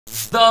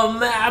The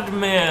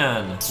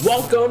Madman!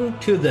 Welcome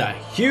to the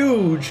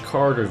huge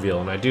card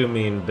reveal, and I do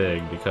mean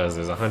big because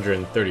there's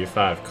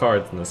 135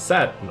 cards in the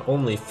set and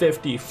only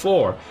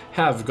 54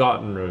 have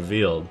gotten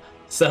revealed.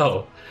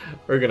 So,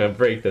 we're gonna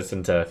break this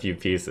into a few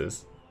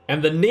pieces.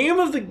 And the name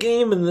of the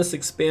game in this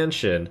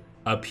expansion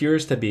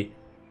appears to be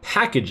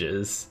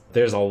Packages.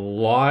 There's a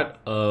lot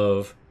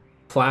of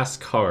class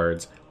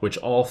cards which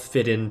all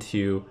fit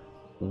into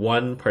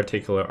one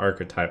particular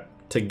archetype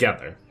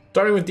together.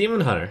 Starting with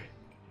Demon Hunter,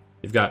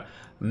 you've got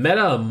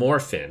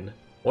Metamorphin,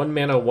 1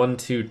 mana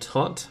 1/2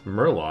 Taunt,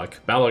 Murloc,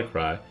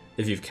 Battlecry.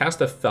 If you've cast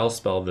a Fel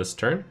spell this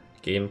turn,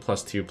 gain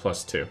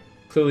 +2/+2.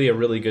 Clearly a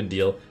really good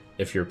deal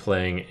if you're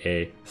playing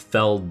a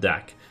Fel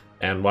deck.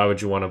 And why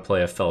would you want to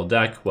play a Fel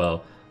deck?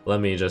 Well,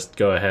 let me just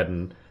go ahead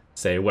and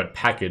say what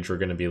package we're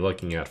going to be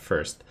looking at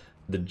first.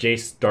 The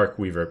Jace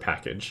Darkweaver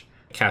package.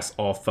 Cast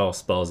all Fel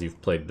spells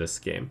you've played this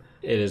game.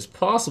 It is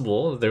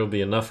possible there will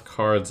be enough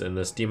cards in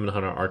this Demon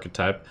Hunter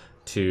archetype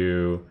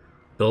to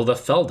build a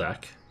Fel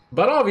deck.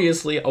 But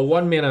obviously, a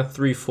 1 mana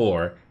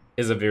 3/4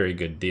 is a very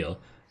good deal.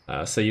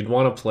 So you'd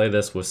want to play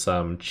this with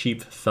some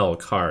cheap Fel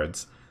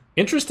cards.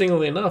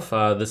 Interestingly enough,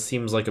 this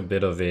seems like a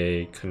bit of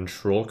a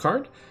control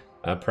card.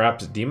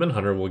 Perhaps Demon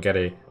Hunter will get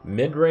a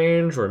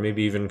mid-range or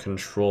maybe even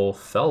control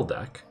Fel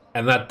deck.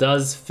 And that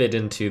does fit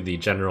into the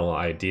general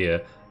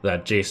idea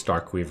that Jace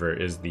Darkweaver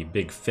is the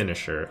big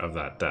finisher of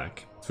that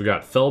deck. So we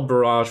got Fel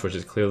Barrage, which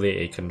is clearly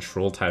a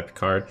control type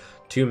card.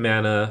 2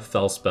 mana,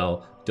 Fel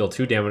spell, deal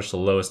 2 damage to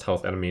lowest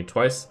health enemy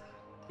twice.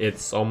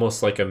 It's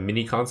almost like a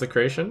mini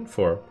consecration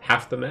for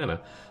half the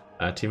mana.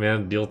 2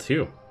 mana, deal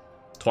 2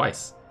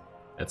 twice.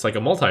 It's like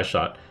a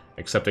multi-shot,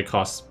 except it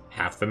costs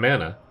half the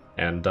mana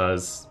and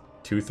does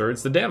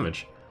 2/3 the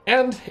damage.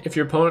 And if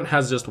your opponent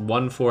has just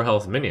 1 4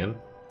 health minion,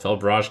 Fel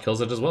Barrage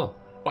kills it as well.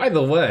 By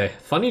the way,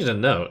 funny to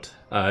note,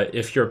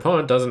 if your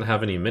opponent doesn't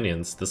have any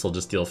minions, this will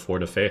just deal 4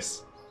 to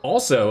face.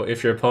 Also,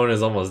 if your opponent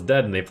is almost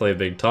dead and they play a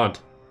big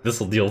taunt, this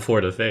will deal 4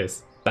 to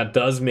face. That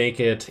does make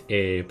it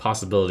a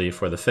possibility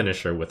for the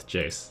finisher with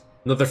Jace.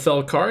 Another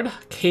Fel card,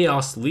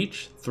 Chaos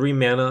Leech, 3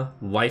 mana,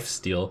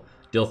 Lifesteal,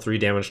 deal 3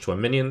 damage to a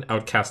minion,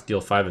 outcast deal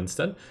 5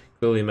 instead.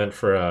 Clearly meant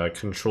for a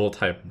control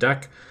type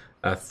deck.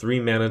 3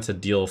 mana to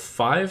deal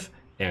 5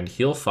 and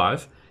heal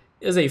 5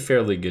 is a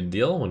fairly good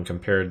deal when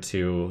compared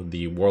to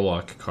the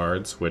Warlock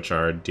cards, which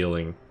are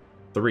dealing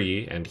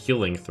 3 and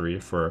healing 3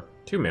 for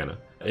 2 mana.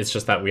 It's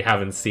just that we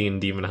haven't seen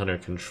Demon Hunter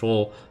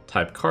control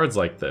type cards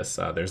like this.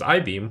 There's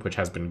I-Beam, which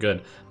has been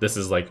good. This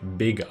is like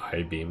big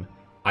I-Beam.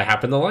 I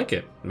happen to like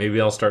it.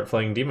 Maybe I'll start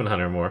playing Demon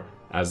Hunter more,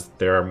 as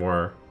there are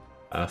more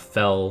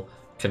Fel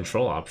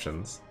control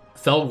options.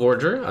 Fel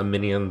Gorger, a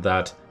minion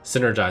that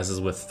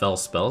synergizes with Fel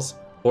spells.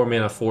 4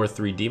 mana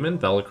 4/3 demon,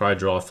 Battlecry,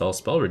 draw a Fel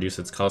spell, reduce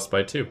its cost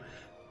by 2.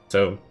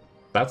 So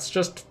that's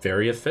just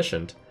very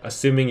efficient.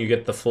 Assuming you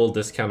get the full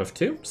discount of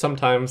 2,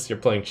 sometimes you're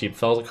playing cheap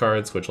Fel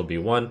cards, which will be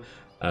 1,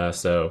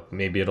 so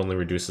maybe it only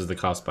reduces the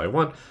cost by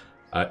 1.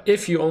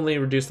 If you only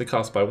reduce the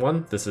cost by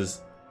 1, this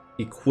is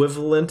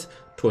equivalent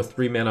to a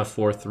 3 mana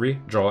 4/3,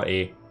 draw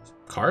a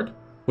card,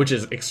 which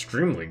is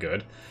extremely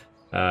good.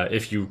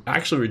 If you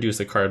actually reduce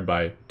a card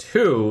by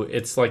 2,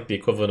 it's like the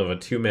equivalent of a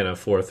 2 mana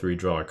 4/3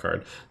 draw a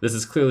card. This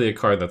is clearly a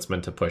card that's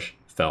meant to push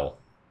Fel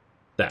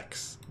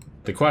decks.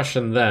 The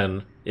question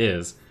then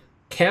is,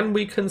 can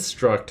we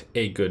construct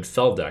a good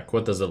Fel deck?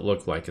 What does it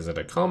look like? Is it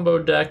a combo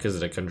deck? Is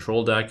it a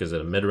control deck? Is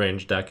it a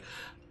mid-range deck?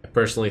 I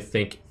personally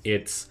think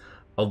it's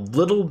a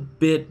little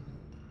bit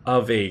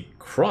of a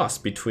cross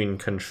between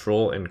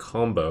control and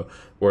combo,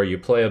 where you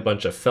play a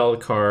bunch of Fel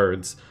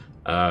cards.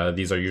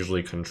 These are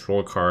usually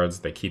control cards.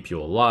 They keep you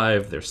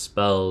alive. They're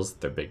spells.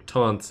 They're big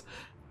taunts.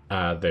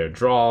 They're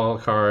draw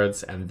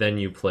cards. And then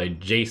you play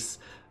Jace,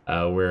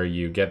 where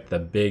you get the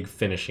big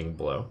finishing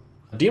blow.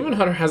 Demon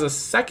Hunter has a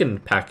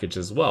second package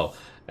as well.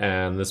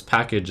 And this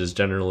package is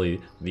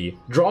generally the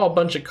draw a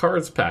bunch of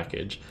cards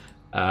package,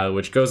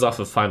 which goes off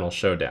of Final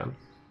Showdown.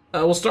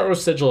 We'll start with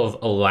Sigil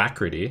of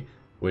Alacrity,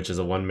 which is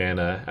a 1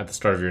 mana at the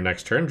start of your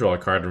next turn. Draw a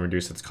card and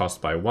reduce its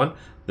cost by 1.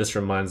 This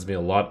reminds me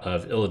a lot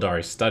of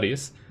Illidari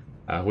Studies,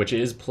 which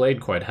is played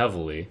quite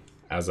heavily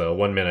as a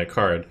 1 mana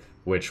card,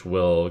 which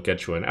will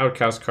get you an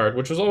outcast card,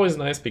 which was always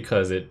nice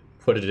because it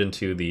put it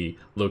into the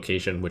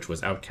location which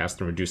was outcast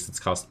and reduced its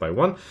cost by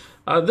 1.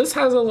 This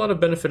has a lot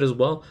of benefit as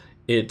well.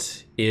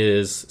 It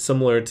is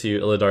similar to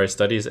Illidari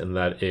Studies in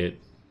that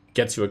it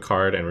gets you a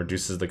card and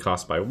reduces the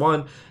cost by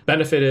 1.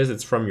 Benefit is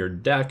it's from your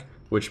deck,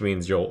 which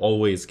means you'll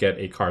always get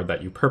a card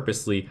that you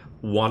purposely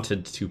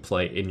wanted to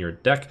play in your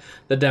deck.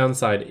 The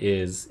downside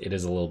is it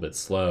is a little bit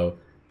slow.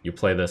 You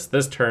play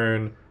this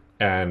turn,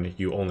 and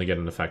you only get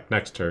an effect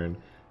next turn,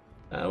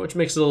 which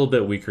makes it a little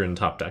bit weaker in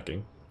top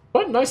decking.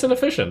 But nice and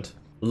efficient.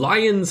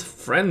 Lion's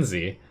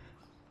Frenzy.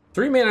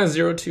 3 mana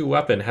 0/2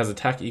 weapon has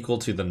attack equal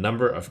to the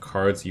number of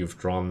cards you've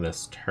drawn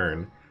this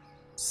turn.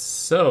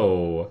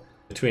 So,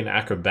 between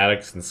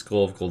Acrobatics and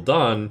Skull of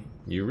Gul'dan,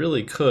 you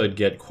really could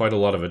get quite a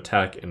lot of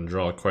attack and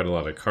draw quite a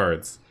lot of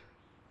cards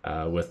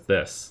with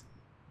this.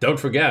 Don't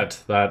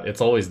forget that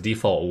it's always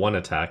default 1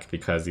 attack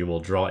because you will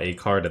draw a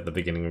card at the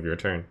beginning of your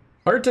turn.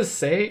 Hard to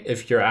say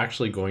if you're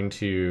actually going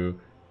to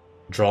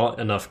draw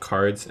enough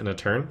cards in a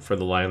turn for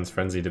the Lion's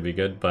Frenzy to be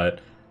good, but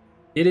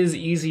it is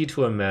easy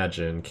to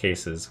imagine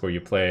cases where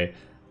you play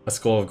a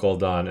Skull of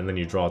Gul'dan and then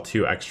you draw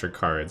 2 extra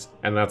cards,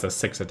 and that's a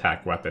 6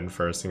 attack weapon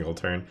for a single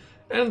turn,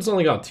 and it's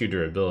only got 2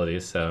 durability,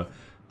 so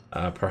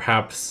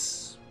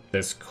perhaps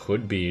this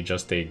could be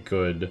just a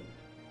good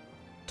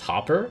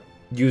topper.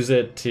 Use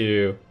it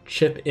to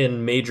chip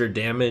in major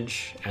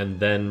damage, and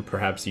then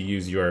perhaps you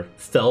use your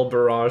Fel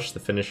Barrage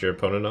to finish your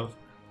opponent off.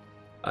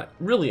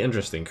 Really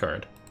interesting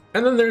card.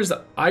 And then there's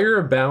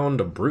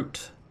Irebound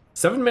Brute.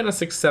 7 mana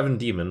 6/7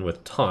 demon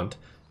with taunt,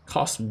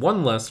 costs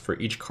 1 less for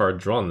each card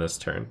drawn this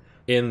turn.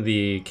 In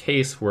the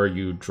case where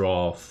you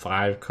draw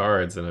 5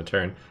 cards in a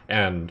turn,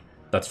 and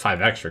that's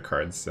 5 extra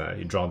cards,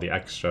 you draw the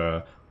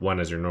extra 1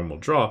 as your normal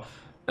draw,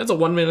 that's a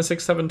 1 mana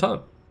 6/7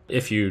 taunt.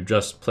 If you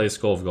just play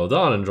Skull of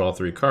Gul'dan and draw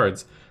 3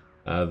 cards,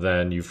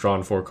 then you've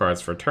drawn 4 cards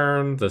for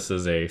turn. This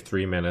is a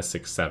 3 mana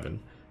 6/7.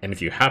 And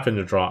if you happen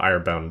to draw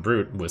Irebound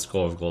Brute with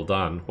Skull of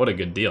Gul'dan, what a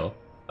good deal.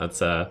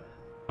 That's a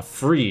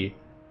free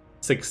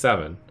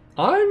 6/7.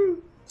 I'm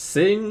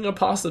seeing a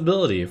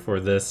possibility for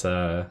this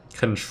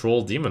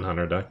Control Demon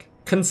Hunter deck.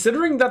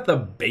 Considering that the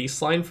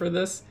baseline for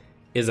this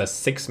is a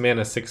 6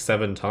 mana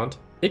 6/7 taunt,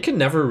 it can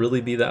never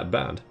really be that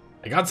bad.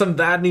 I got some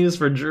bad news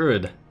for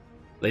Druid.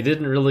 They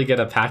didn't really get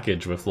a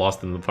package with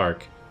Lost in the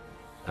Park.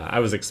 I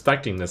was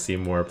expecting to see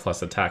more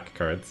plus attack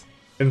cards.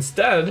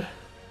 Instead,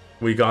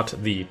 we got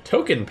the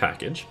token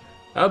package,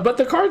 but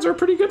the cards are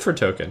pretty good for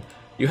token.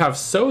 You have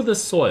Sow the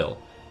Soil.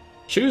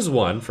 Choose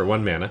 1 for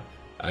 1 mana,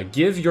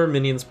 give your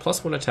minions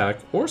 +1 attack,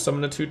 or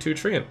summon a 2/2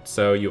 Treant.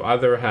 So you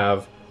either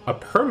have a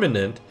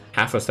permanent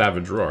half a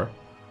Savage Roar,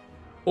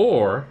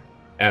 or,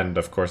 and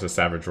of course a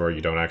Savage Roar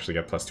you don't actually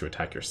get +2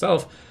 attack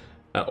yourself,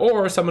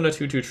 or summon a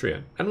 2/2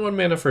 Treant. And 1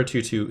 mana for a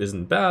 2/2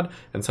 isn't bad,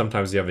 and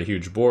sometimes you have a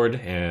huge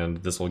board, and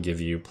this will give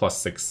you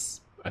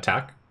 +6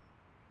 attack.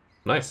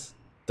 Nice.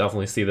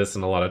 Definitely see this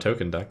in a lot of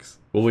token decks.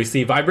 Will we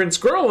see Vibrant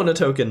Squirrel in a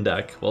token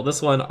deck? Well,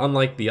 this one,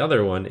 unlike the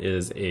other one,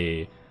 is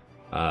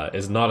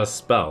not a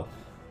spell,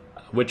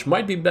 which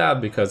might be bad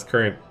because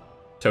current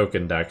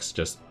token decks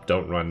just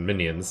don't run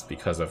minions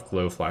because of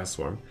Glowfly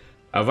Swarm.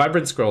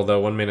 Vibrant Squirrel, though,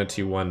 1 mana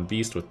 2/1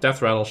 beast with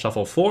Death Rattle.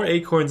 Shuffle 4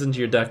 acorns into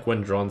your deck.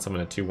 When drawn, summon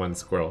a 2/1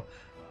 squirrel.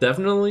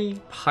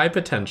 Definitely high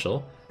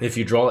potential. If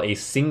you draw a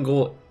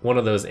single one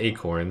of those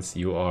acorns,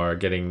 you are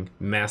getting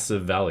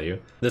massive value.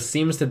 This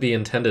seems to be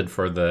intended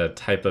for the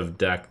type of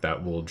deck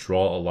that will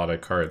draw a lot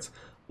of cards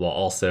while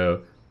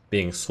also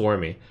being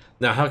swarmy.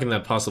 Now, how can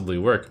that possibly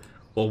work?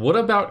 Well, what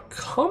about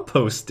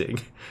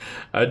composting?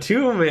 A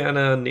 2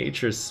 mana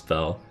nature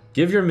spell.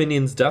 Give your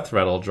minions Death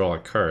Rattle, draw a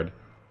card.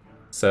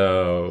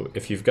 So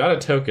if you've got a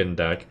token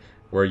deck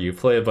where you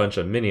play a bunch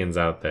of minions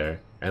out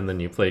there, and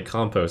then you play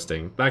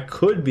composting, that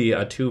could be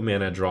a 2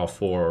 mana draw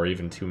 4 or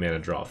even 2 mana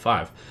draw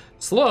 5.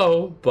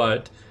 Slow,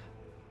 but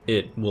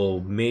it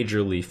will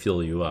majorly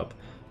fill you up.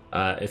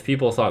 If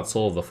people thought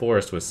Soul of the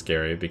Forest was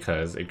scary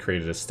because it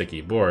created a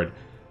sticky board,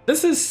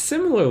 this is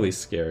similarly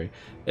scary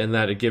in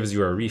that it gives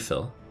you a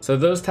refill. So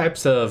those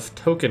types of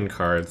token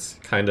cards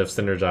kind of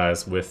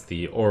synergize with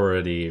the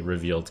already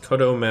revealed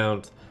Kodo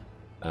Mount,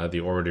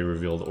 the already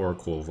revealed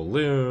Oracle of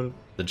Valoon,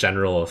 the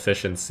general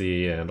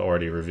efficiency and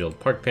already revealed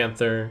Park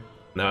Panther.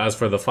 Now, as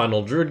for the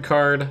final Druid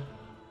card,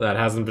 that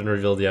hasn't been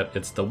revealed yet,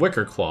 it's the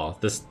Wicker Claw.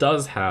 This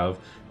does have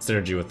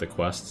synergy with the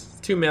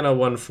quest. 2 mana,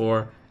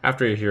 1/4.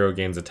 After your hero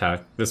gains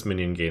attack, this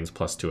minion gains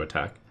 +2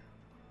 attack.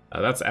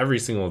 That's every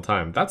single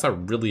time. That's a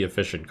really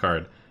efficient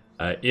card,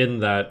 in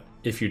that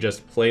if you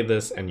just play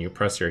this and you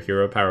press your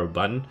hero power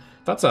button,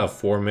 that's a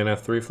 4 mana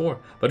 3/4.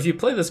 But if you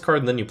play this card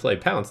and then you play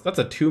Pounce, that's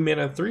a 2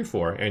 mana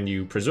 3/4, and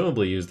you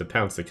presumably use the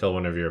Pounce to kill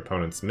one of your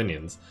opponent's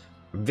minions.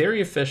 Very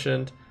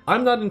efficient.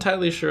 I'm not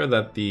entirely sure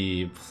that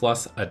the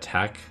plus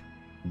attack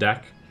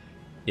deck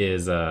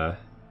is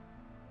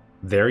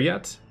there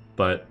yet,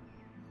 but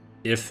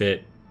if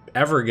it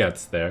ever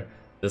gets there,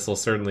 this will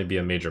certainly be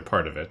a major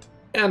part of it.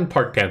 And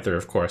Park Panther,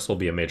 of course, will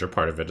be a major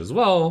part of it as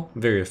well.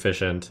 Very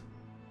efficient.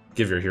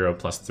 Give your hero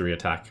 +3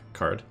 attack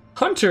card.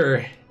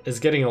 Hunter is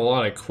getting a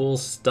lot of cool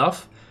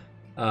stuff.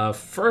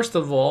 First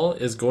of all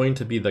is going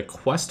to be the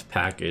quest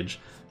package.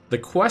 The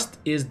quest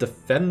is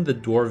Defend the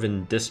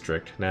Dwarven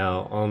District.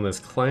 Now, on this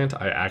client,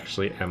 I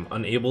actually am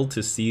unable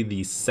to see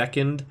the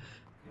second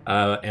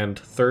and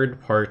third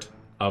part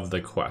of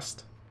the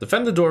quest.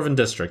 Defend the Dwarven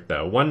District,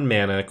 though. 1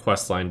 mana,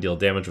 questline, deal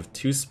damage with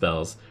 2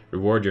 spells.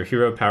 Reward your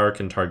hero power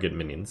can target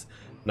minions.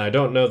 Now, I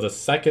don't know the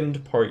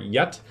second part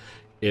yet.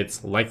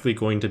 It's likely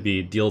going to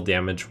be deal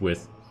damage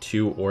with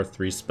 2 or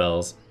 3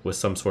 spells with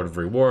some sort of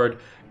reward.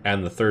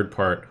 And the third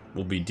part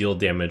will be deal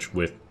damage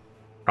with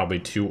probably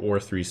 2 or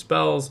 3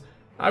 spells.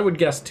 I would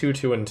guess 2,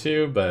 2, and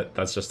 2, but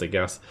that's just a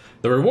guess.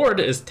 The reward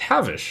is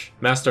Tavish,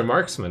 Master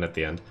Marksman at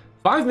the end.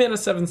 5 mana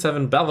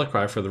 7/7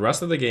 Battlecry for the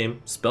rest of the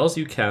game. Spells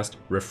you cast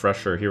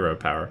refresh your hero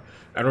power.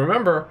 And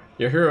remember,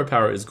 your hero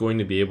power is going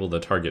to be able to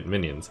target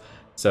minions.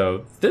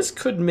 So this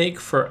could make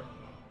for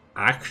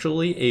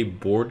actually a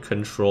board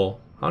control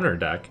hunter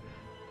deck.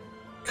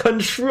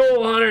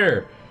 Control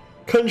Hunter!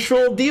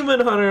 Control Demon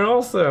Hunter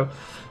also!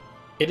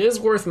 It is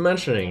worth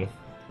mentioning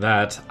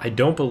that I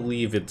don't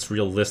believe it's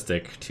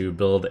realistic to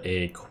build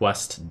a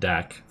quest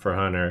deck for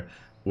Hunter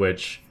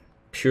which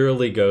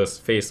purely goes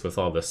face with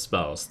all the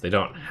spells. They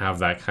don't have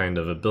that kind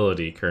of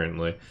ability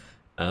currently.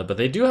 But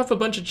they do have a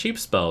bunch of cheap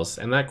spells,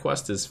 and that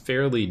quest is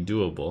fairly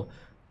doable.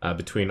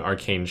 Between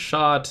Arcane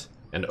Shot,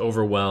 and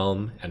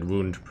Overwhelm, and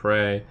Wound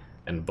Prey,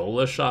 and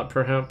Bola Shot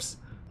perhaps,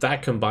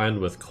 that combined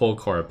with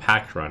Kolkor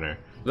Pack Runner,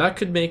 that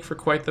could make for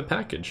quite the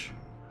package.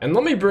 And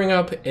let me bring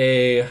up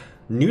a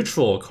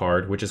neutral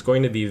card, which is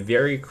going to be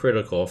very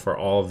critical for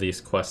all of these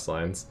quest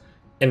lines.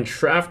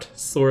 Entrapped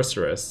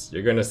Sorceress.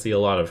 You're going to see a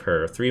lot of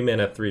her. 3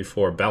 mana,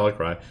 3/4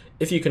 Battlecry.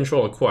 If you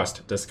control a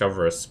quest,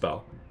 discover a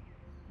spell.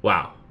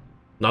 Wow.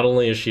 Not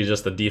only is she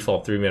just the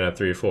default 3 mana,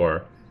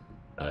 3/4,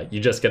 you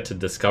just get to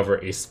discover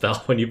a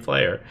spell when you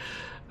play her.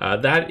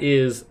 That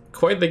is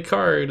quite the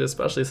card,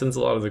 especially since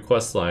a lot of the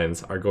quest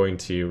lines are going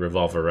to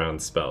revolve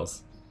around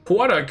spells.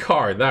 What a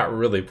card! That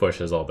really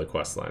pushes all the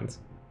quest lines.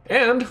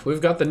 And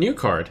we've got the new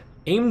card,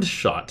 Aimed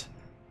Shot.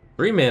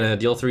 3 mana,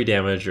 deal 3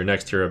 damage, your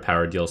next hero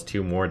power deals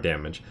 2 more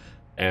damage.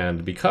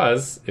 And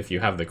because, if you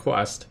have the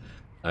quest,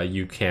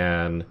 you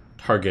can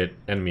target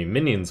enemy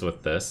minions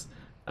with this,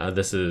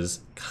 this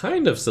is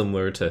kind of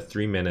similar to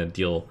 3 mana,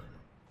 deal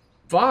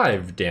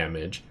 5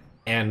 damage,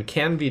 and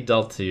can be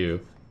dealt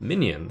to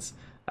minions.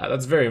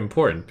 That's very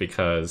important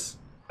because,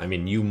 I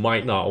mean, you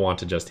might not want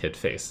to just hit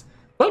face.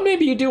 But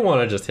maybe you do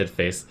want to just hit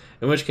face,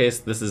 in which case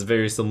this is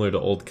very similar to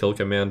old kill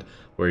command,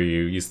 where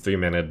you use 3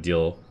 mana to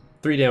deal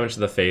 3 damage to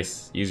the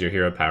face, use your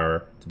hero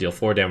power to deal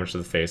 4 damage to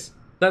the face.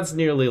 That's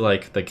nearly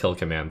like the kill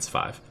command's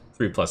 5.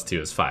 3 plus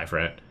 2 is 5,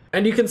 right?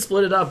 And you can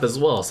split it up as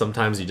well.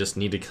 Sometimes you just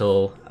need to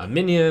kill a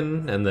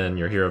minion, and then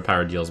your hero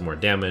power deals more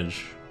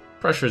damage,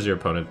 pressures your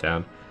opponent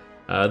down.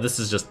 This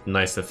is just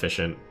nice,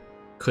 efficient,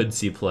 could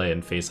see play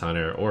in Face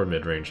Hunter or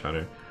Mid-Range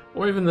Hunter,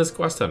 or even this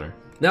Quest Hunter.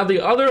 Now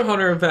the other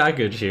Hunter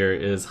package here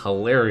is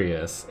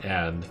hilarious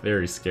and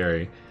very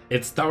scary.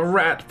 It's the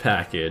Rat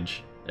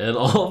package. And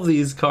all of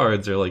these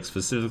cards are like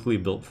specifically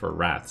built for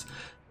rats.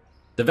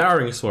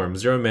 Devouring Swarm,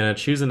 0 mana,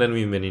 choose an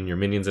enemy minion, your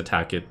minions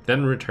attack it,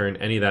 then return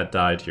any that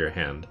die to your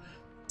hand.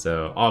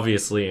 So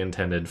obviously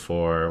intended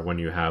for when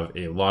you have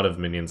a lot of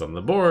minions on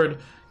the board,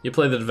 you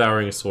play the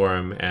Devouring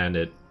Swarm and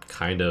it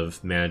kind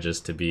of manages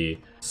to be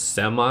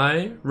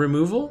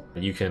semi-removal.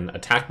 You can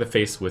attack the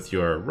face with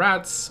your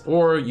rats,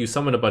 or you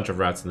summon a bunch of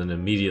rats and then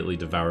immediately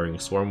Devouring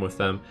Swarm with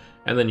them,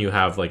 and then you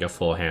have like a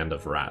full hand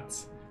of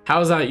rats.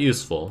 How is that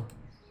useful?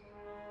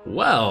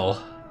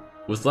 Well,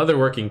 with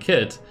Leatherworking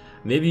Kit,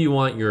 maybe you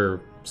want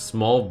your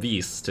small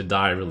beasts to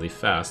die really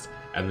fast,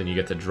 and then you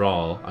get to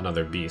draw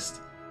another beast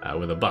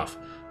with a buff.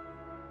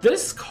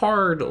 This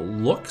card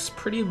looks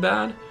pretty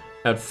bad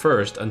at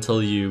first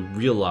until you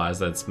realize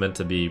that it's meant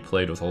to be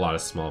played with a lot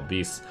of small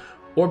beasts,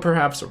 or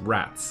perhaps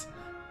rats.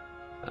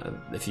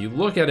 If you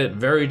look at it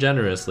very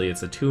generously,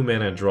 it's a 2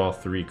 mana draw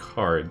 3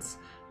 cards,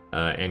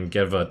 and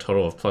give a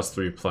total of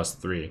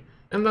 +3/+3.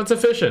 And that's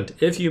efficient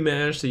if you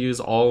manage to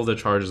use all of the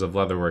charges of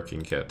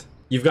Leatherworking Kit.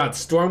 You've got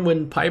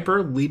Stormwind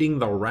Piper leading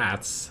the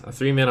rats, a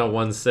 3 mana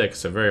 1/6,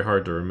 so very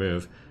hard to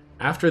remove.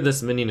 After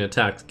this minion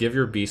attacks, give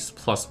your beasts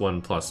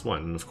 +1/+1,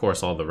 and of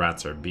course all the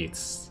rats are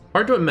beasts.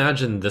 Hard to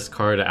imagine this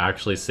card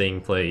actually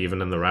seeing play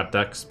even in the rat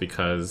decks,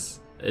 because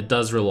it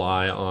does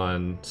rely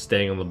on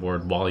staying on the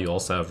board while you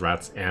also have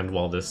rats and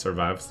while this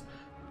survives.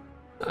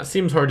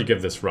 Seems hard to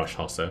give this rush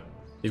also.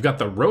 You've got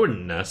the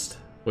Rodent Nest,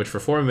 which for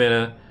 4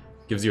 mana,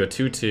 gives you a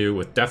 2/2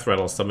 with Death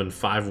Rattle, summon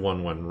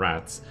 5/1/1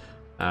 rats.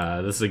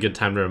 This is a good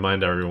time to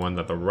remind everyone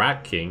that the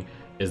Rat King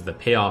is the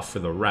payoff for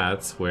the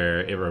rats, where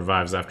it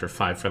revives after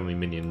 5 friendly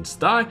minions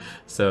die.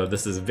 So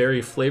this is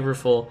very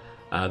flavorful.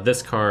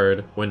 This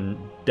card, when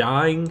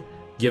dying,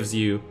 gives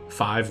you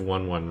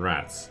 5/1/1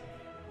 rats.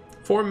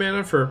 4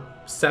 mana for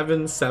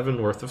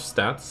 7/7 worth of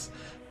stats,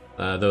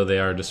 though they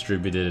are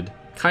distributed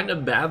kind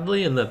of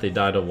badly in that they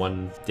die to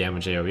 1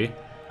 damage AoE.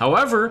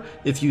 However,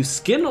 if you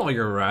skin all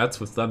your rats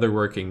with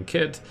Leatherworking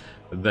Kit,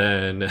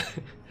 then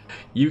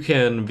you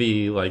can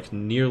be like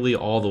nearly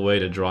all the way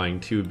to drawing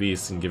 2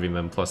 beasts and giving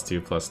them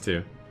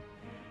 +2/+2.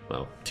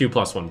 Well, 2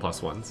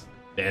 +1/+1s.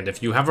 And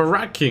if you have a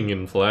Rat King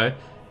in play,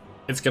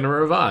 it's gonna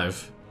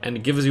revive. And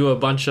it gives you a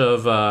bunch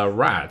of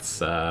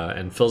rats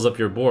and fills up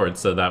your board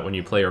so that when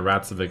you play your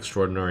rats of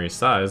extraordinary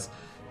size,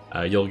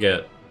 you'll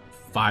get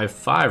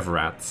 5/5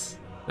 rats.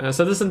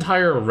 So this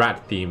entire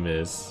rat theme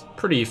is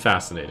pretty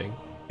fascinating.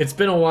 It's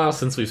been a while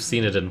since we've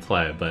seen it in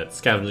play, but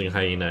Scavenging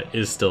Hyena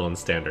is still in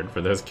standard for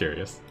those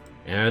curious.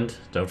 And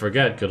don't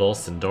forget good old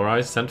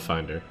Sindorai's Scent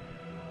Finder.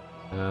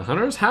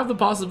 Hunters have the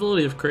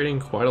possibility of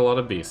creating quite a lot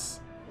of beasts.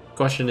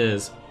 Question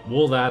is,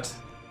 will that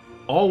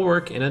all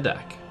work in a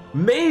deck?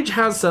 Mage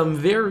has some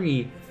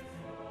very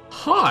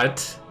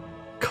hot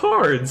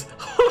cards.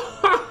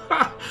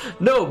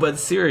 No, but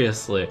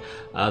seriously,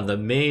 the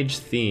Mage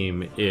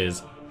theme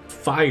is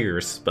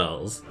fire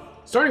spells.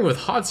 Starting with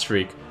Hot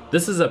Streak,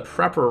 this is a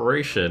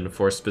preparation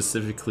for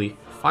specifically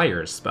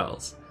fire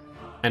spells.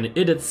 And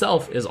it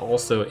itself is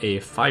also a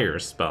fire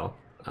spell.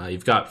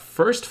 You've got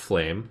First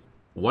Flame,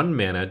 1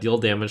 mana, deal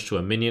damage to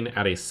a minion,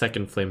 add a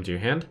second flame to your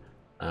hand.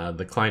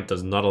 The client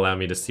does not allow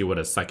me to see what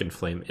a second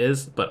flame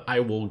is, but I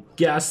will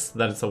guess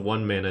that it's a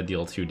 1 mana,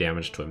 deal 2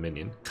 damage to a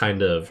minion.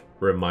 Kind of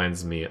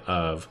reminds me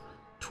of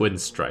Twin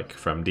Strike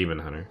from Demon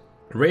Hunter.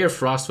 Ray of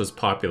Frost was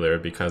popular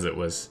because it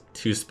was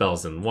 2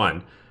 spells in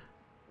 1,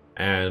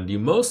 and you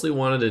mostly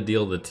wanted to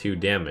deal the 2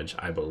 damage,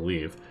 I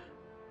believe.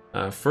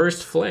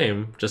 First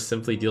Flame just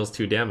simply deals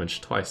 2 damage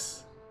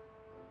twice.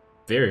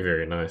 Very,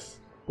 very nice.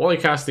 While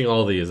you're casting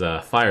all these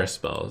fire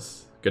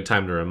spells, good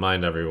time to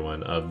remind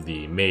everyone of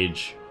the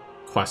Mage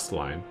quest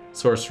line,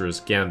 Sorcerer's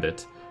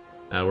Gambit,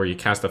 where you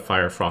cast a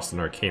Fire, Frost,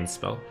 and Arcane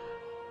spell.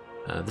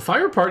 The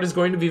fire part is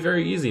going to be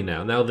very easy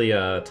now. Now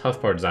the tough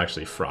part is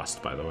actually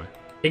Frost, by the way.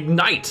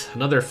 Ignite!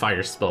 Another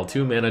fire spell.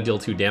 2 mana, deal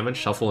 2 damage.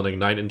 Shuffle an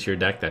Ignite into your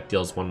deck that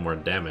deals 1 more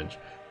damage.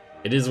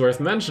 It is worth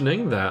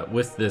mentioning that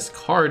with this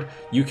card,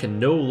 you can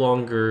no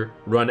longer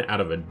run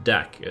out of a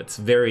deck. It's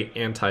very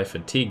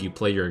anti-fatigue. You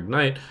play your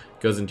Ignite,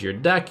 goes into your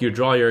deck, you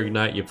draw your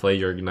Ignite, you play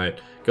your Ignite,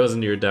 goes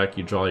into your deck,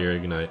 you draw your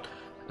Ignite.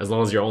 As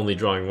long as you're only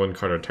drawing 1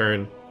 card a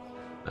turn,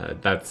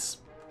 that's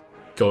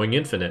going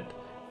infinite.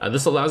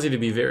 This allows you to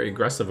be very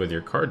aggressive with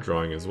your card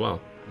drawing as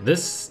well.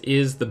 This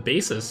is the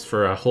basis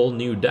for a whole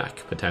new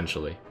deck,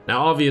 potentially.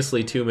 Now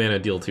obviously 2 mana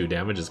deal 2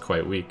 damage is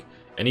quite weak,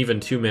 and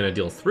even 2 mana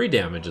deal 3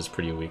 damage is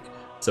pretty weak.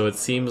 So it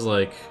seems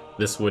like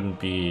this wouldn't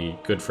be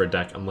good for a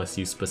deck unless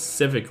you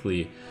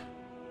specifically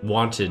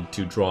wanted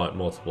to draw it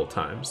multiple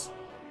times.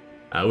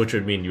 Which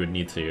would mean you would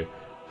need to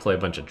play a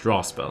bunch of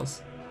draw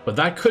spells. But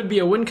that could be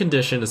a win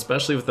condition,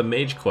 especially with the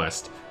Mage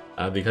Quest,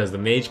 because the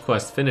Mage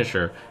Quest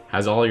finisher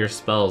has all your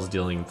spells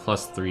dealing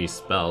 +3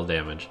 spell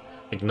damage.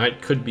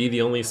 Ignite could be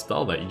the only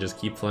spell that you just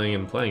keep playing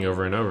and playing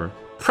over and over.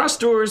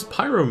 Prestor's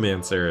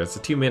Pyromancer. It's a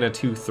 2 mana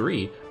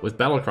 2/3 with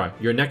Battlecry.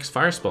 Your next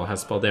fire spell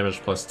has spell damage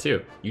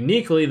 +2.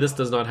 Uniquely, this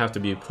does not have to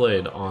be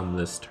played on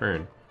this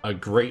turn. A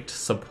great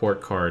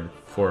support card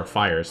for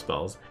fire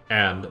spells.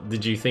 And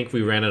did you think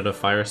we ran out of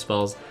fire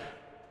spells?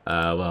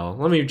 Well,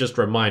 let me just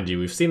remind you,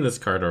 we've seen this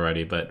card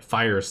already, but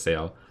Fire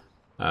Sale.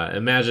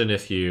 Imagine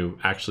if you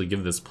actually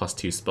give this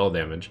 +2 spell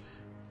damage.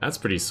 That's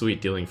pretty sweet,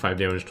 dealing 5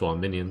 damage to all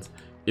minions.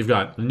 You've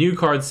got the new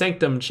card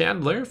Sanctum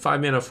Chandler,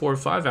 5 mana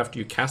 4/5. After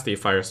you cast a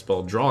fire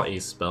spell, draw a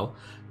spell.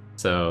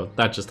 So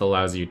that just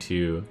allows you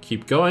to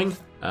keep going.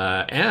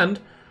 And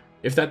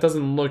if that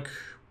doesn't look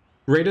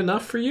great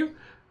enough for you,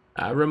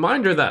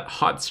 reminder that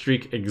Hot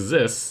Streak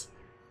exists,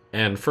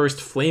 and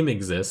First Flame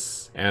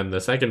exists, and the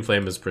second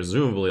flame is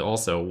presumably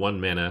also 1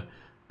 mana,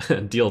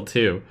 deal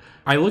 2.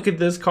 I look at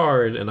this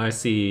card and I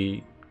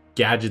see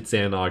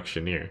jnZaneHD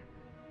Auctioneer.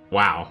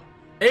 Wow.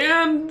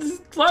 And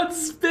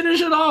let's finish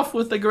it off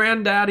with the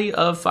granddaddy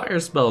of fire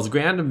spells,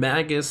 Grand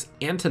Magus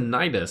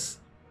Antonidas.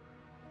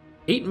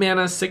 8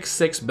 mana,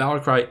 6/6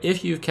 Battlecry.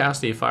 If you've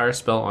cast a fire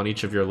spell on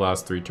each of your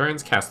last 3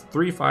 turns, cast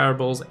 3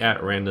 fireballs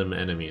at random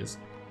enemies.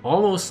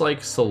 Almost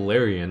like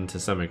Solarian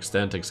to some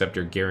extent, except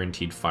you're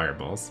guaranteed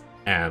fireballs.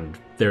 And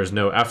there's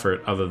no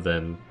effort other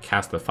than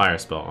cast a fire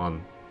spell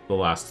on the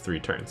last 3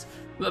 turns.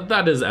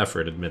 That is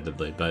effort,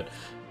 admittedly, but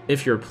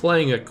if you're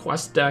playing a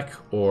quest deck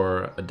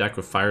or a deck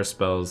with fire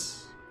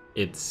spells,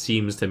 it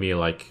seems to me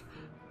like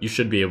you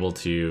should be able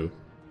to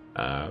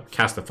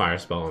cast a fire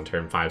spell on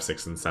turn 5,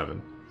 6, and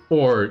 7.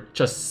 Or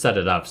just set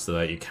it up so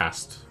that you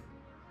cast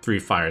 3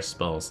 fire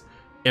spells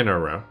in a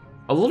row.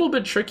 A little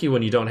bit tricky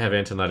when you don't have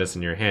Antonidas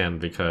in your hand,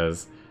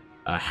 because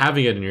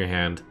having it in your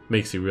hand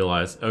makes you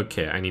realize,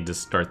 okay, I need to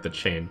start the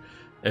chain.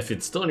 If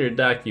it's still in your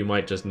deck, you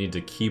might just need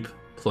to keep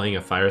playing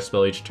a fire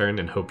spell each turn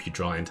and hope you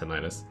draw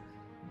Antonidas.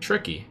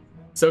 Tricky.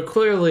 So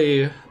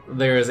clearly,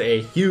 there is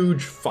a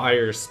huge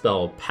fire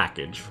spell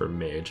package for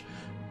Mage.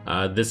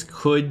 This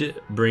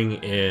could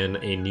bring in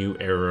a new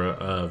era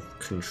of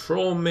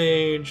Control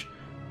Mage,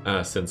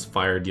 since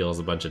fire deals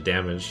a bunch of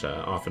damage,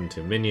 often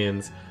to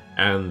minions,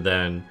 and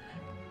then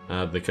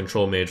the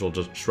Control Mage will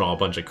just draw a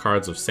bunch of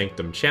cards with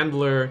Sanctum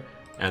Chandler,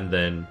 and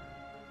then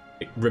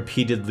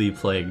repeatedly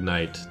play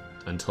Ignite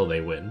until they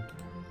win.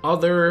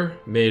 Other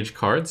Mage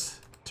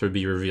cards to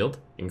be revealed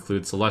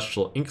include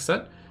Celestial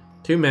Inkset,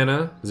 2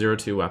 mana,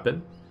 0/2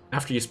 weapon.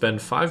 After you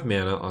spend 5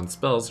 mana on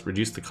spells,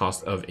 reduce the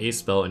cost of a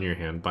spell in your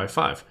hand by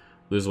 5.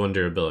 Lose 1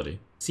 durability.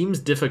 Seems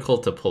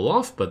difficult to pull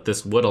off, but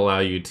this would allow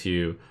you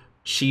to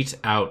cheat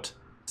out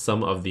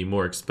some of the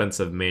more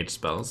expensive mage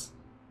spells.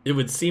 It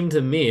would seem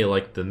to me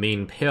like the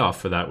main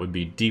payoff for that would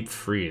be Deep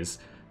Freeze,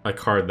 a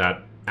card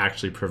that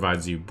actually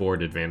provides you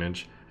board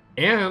advantage,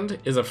 and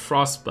is a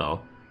frost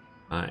spell,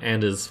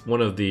 and is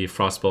one of the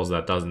frost spells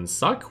that doesn't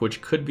suck,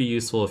 which could be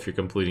useful if you're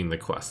completing the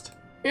quest.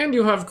 And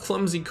you have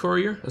Clumsy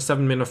Courier, a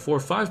 7 mana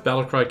 4/5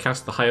 Battlecry.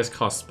 Cast the highest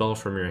cost spell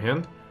from your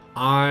hand.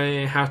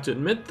 I have to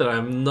admit that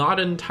I'm not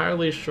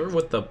entirely sure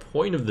what the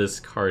point of this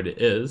card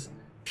is.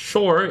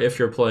 Sure, if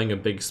you're playing a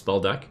big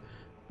spell deck,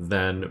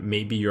 then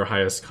maybe your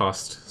highest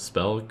cost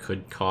spell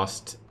could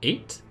cost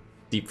 8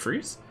 Deep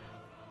Freeze.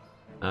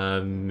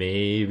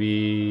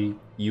 Maybe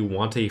you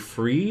want a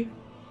free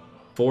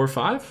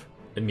 4/5,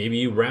 and maybe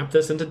you ramp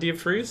this into Deep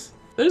Freeze.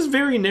 There's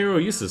very narrow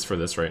uses for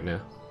this right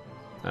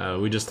now.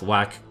 We just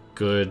lack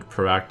good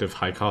proactive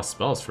high cost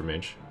spells for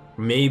Mage.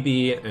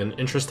 Maybe an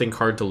interesting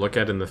card to look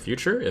at in the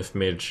future if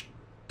Mage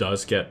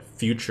does get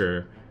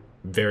future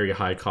very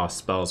high cost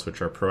spells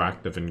which are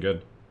proactive and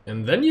good.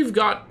 And then you've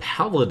got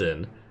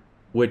Paladin,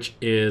 which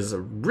is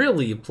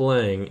really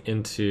playing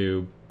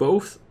into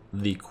both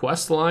the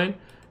quest line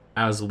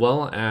as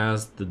well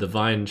as the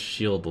Divine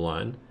Shield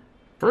line.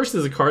 First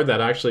is a card that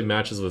actually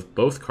matches with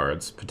both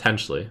cards,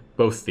 potentially,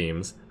 both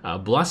themes.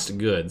 Blessed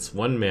Goods,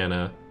 1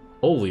 mana,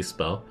 holy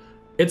spell.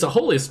 It's a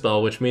holy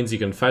spell, which means you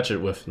can fetch it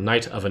with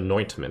Knight of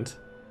Anointment.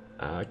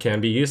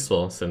 Can be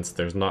useful since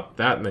there's not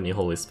that many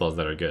holy spells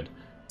that are good.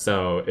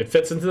 So it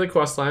fits into the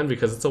quest line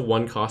because it's a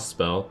 1-cost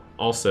spell.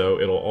 Also,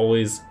 it'll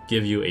always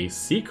give you a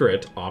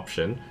secret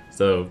option,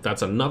 so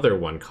that's another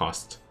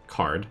 1-cost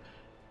card.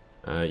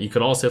 You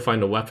could also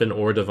find a weapon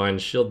or Divine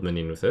Shield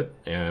minion with it,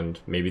 and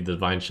maybe the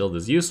Divine Shield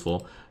is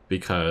useful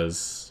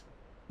because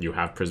you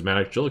have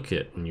Prismatic Jewel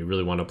Kit and you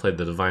really want to play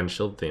the Divine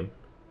Shield theme.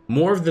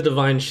 More of the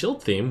Divine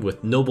Shield theme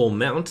with Noble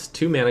Mount,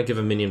 2 mana, give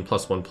a minion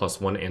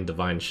 +1/+1 and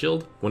Divine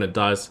Shield. When it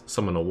dies,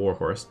 summon a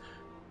Warhorse.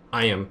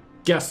 I am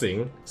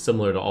guessing,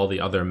 similar to all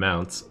the other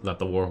mounts, that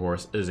the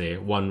Warhorse is a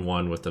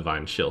 1/1 with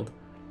Divine Shield.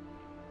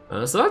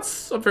 So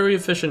that's a very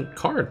efficient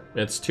card.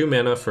 It's 2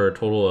 mana for a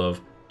total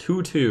of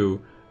 2/2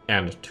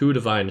 and 2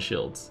 Divine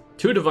Shields.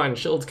 2 Divine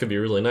Shields could be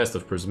really nice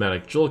with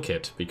Prismatic Jewel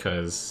Kit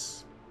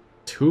because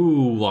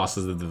 2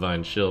 losses of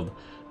Divine Shield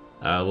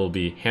will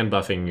be hand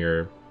buffing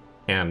your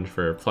hand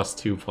for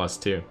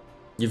 +2/+2.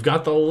 You've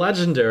got the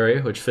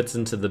Legendary, which fits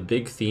into the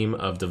big theme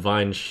of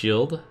Divine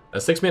Shield.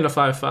 A 6 mana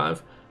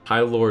 5/5.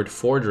 High Lord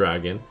 4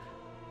 Dragon.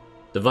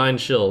 Divine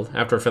Shield,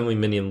 after a friendly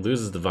minion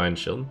loses Divine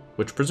Shield,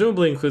 which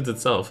presumably includes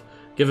itself,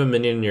 give a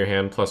minion in your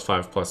hand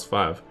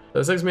 +5/+5.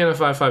 The 6 mana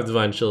 5/5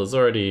 Divine Shield is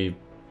already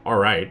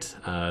alright.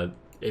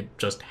 It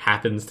just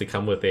happens to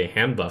come with a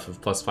hand buff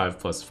of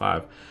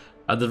 +5/+5.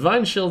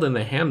 Divine Shield and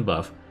the hand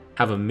buff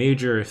have a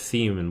major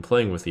theme in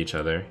playing with each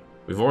other.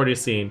 We've already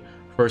seen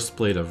First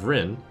Blade of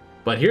Rin,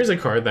 but here's a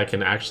card that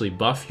can actually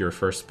buff your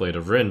First Blade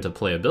of Rin to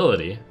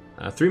playability.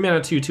 3 mana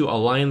 2/2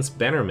 Alliance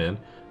Bannerman.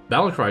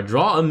 Battlecry,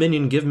 draw a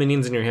minion, give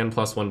minions in your hand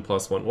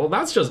 +1/+1. Well,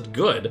 that's just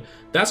good.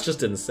 That's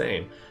just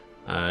insane.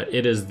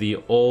 It is the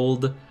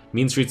old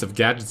Mean Streets of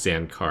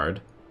Gadgetzan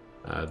card.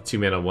 2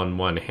 mana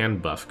 1/1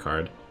 hand buff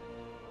card.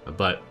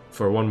 But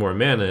for 1 more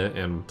mana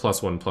and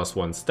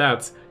 +1/+1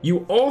 stats,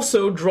 you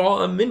also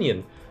draw a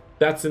minion.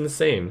 That's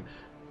insane.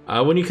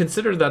 When you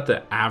consider that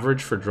the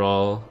average for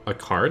draw a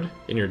card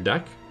in your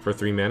deck for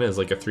 3 mana is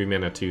like a 3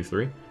 mana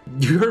 2/3,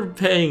 you're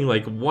paying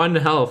like 1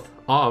 health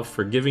off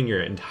for giving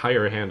your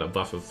entire hand a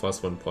buff of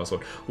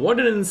 +1/+1. What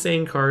an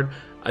insane card.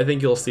 I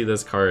think you'll see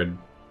this card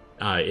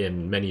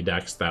in many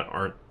decks that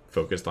aren't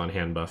focused on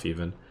hand buff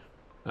even.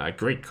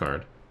 Great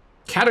card.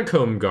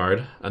 Catacomb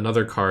Guard,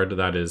 another card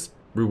that is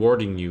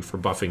rewarding you for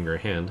buffing your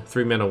hand.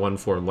 3 mana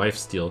 1/4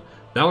 Lifesteal.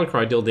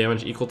 Battlecry, deal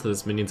damage equal to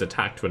this minion's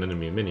attack to an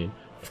enemy minion.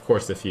 Of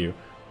course, if you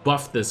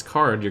buff this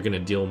card, you're going to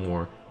deal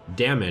more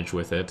damage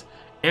with it,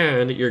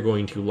 and you're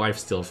going to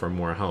lifesteal for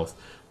more health.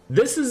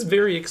 This is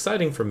very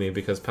exciting for me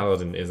because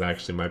Paladin is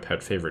actually my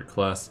pet favorite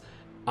class.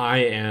 I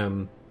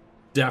am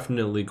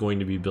definitely going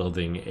to be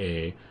building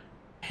a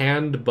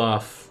hand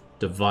buff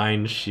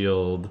Divine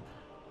Shield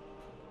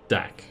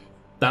deck.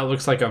 That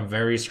looks like a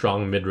very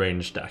strong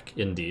mid-range deck,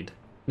 indeed.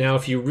 Now,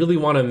 if you really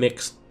want to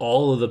mix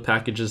all of the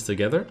packages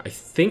together, I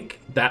think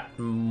that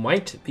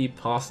might be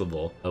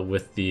possible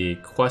with the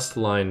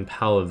Questline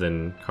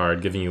Paladin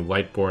card giving you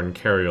Lightborn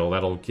Carriel.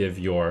 That'll give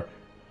your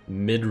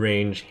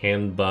mid-range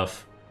hand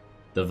buff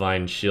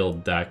Divine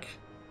Shield deck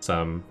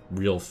some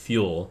real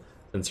fuel,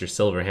 since your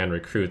Silver Hand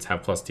recruits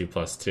have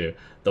 +2/+2.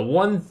 The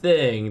one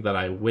thing that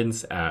I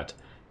wince at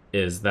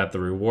is that the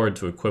reward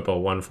to equip a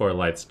 1/4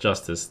 Light's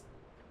Justice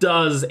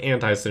does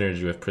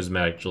anti-synergy with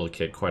Prismatic Jewel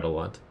Kit quite a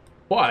lot.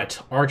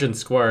 But Argent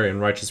Squire and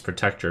Righteous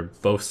Protector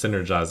both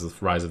synergize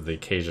with Rise of the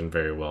Occasion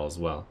very well as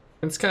well.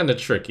 It's kind of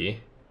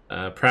tricky.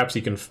 Perhaps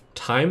you can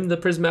time the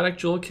Prismatic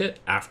Jewel Kit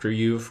after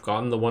you've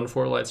gotten the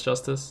 1/4 Light's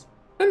Justice.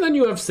 And then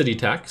you have City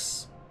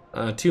Tax.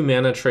 2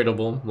 mana,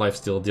 tradable,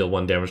 lifesteal, deal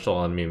 1 damage to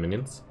all enemy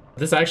minions.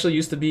 This actually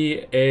used to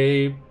be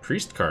a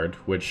Priest card,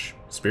 which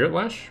Spirit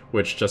Lash,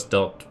 which just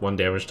dealt 1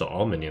 damage to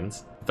all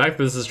minions. The fact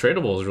that this is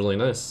tradable is really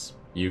nice.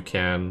 You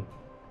can...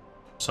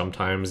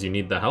 Sometimes you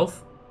need the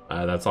health.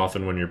 That's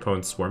often when your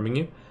opponent's swarming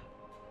you.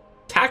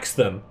 Tax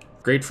them!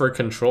 Great for a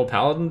control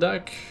Paladin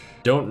deck.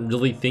 Don't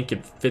really think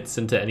it fits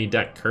into any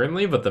deck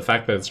currently, but the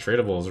fact that it's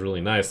tradable is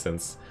really nice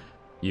since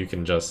you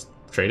can just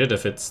trade it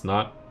if it's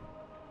not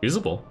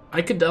usable.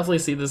 I could definitely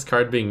see this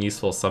card being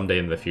useful someday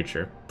in the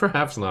future.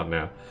 Perhaps not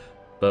now,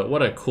 but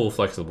what a cool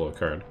flexible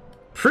card.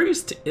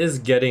 Priest is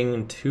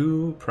getting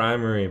 2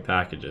 primary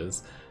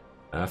packages.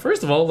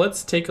 First of all,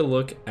 let's take a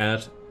look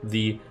at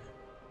the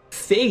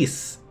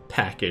Face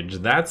package.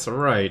 That's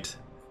right,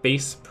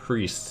 Face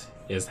Priest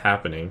is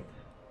happening.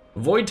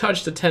 Void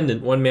Touched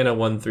Attendant, 1 mana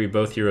 1/3,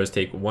 both heroes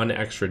take 1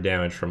 extra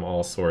damage from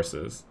all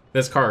sources.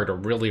 This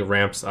card really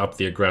ramps up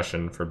the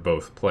aggression for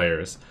both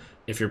players.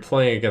 If you're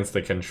playing against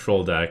the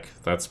control deck,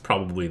 that's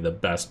probably the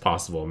best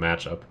possible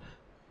matchup.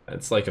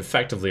 It's like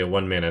effectively a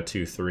 1 mana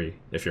 2/3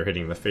 if you're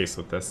hitting the face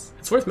with this.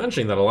 It's worth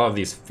mentioning that a lot of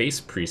these Face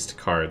Priest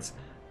cards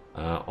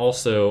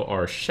also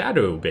are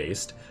shadow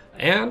based,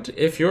 and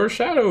if you're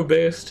shadow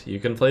based, you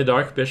can play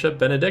Dark Bishop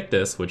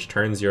Benedictus, which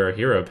turns your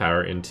hero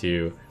power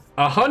into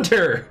a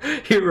hunter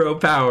hero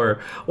power.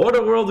 What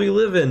a world we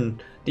live in!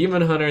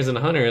 Demon Hunters and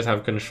Hunters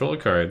have control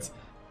cards.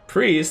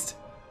 Priest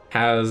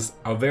has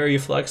a very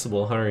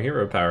flexible hunter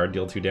hero power,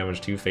 deal 2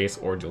 damage to face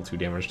or deal 2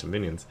 damage to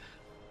minions.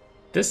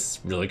 This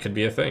really could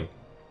be a thing.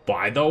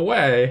 By the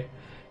way,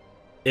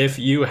 if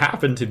you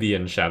happen to be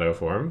in shadow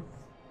form,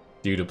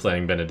 due to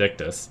playing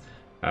Benedictus,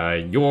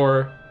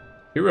 your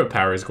hero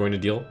power is going to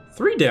deal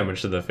 3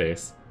 damage to the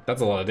face.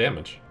 That's a lot of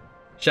damage.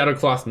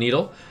 Shadowcloth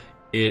Needle.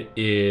 It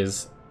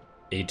is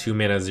a 2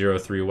 mana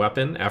 0/3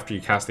 weapon. After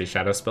you cast a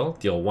shadow spell,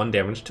 deal 1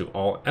 damage to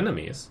all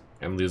enemies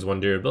and lose 1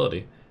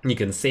 durability. You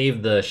can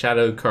save the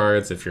shadow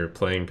cards if you're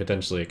playing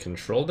potentially a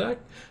control deck,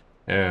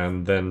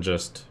 and then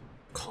just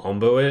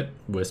combo it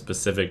with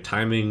specific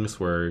timings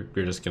where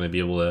you're just going to be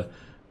able to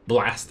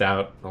blast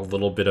out a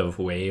little bit of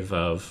wave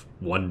of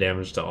 1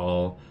 damage to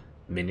all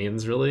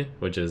minions, really,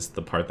 which is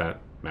the part that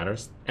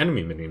matters.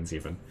 Enemy minions,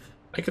 even.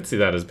 I could see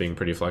that as being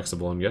pretty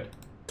flexible and good.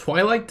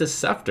 Twilight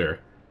Deceptor.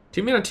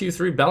 2 mana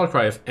 2/3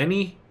 Battlecry. If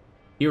any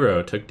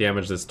hero took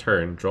damage this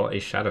turn, draw a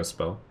shadow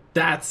spell.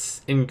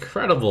 That's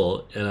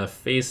incredible in a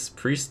Face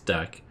Priest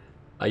deck.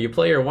 You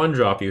play your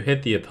 1-drop, you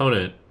hit the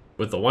opponent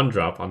with the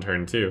 1-drop on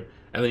turn 2,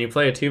 and then you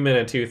play a 2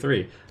 mana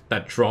 2/3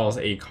 that draws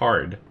a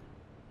card.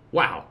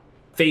 Wow.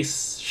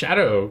 Face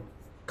Shadow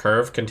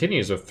curve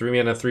continues with 3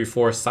 mana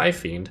 3/4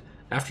 Psyfiend.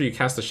 After you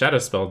cast a shadow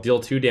spell, deal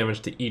 2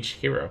 damage to each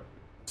hero.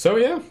 So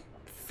yeah,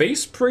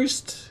 Face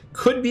Priest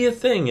could be a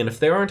thing, and if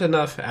there aren't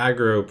enough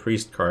aggro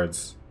priest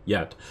cards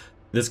yet,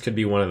 this could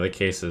be one of the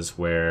cases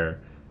where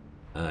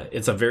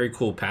it's a very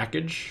cool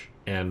package,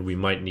 and we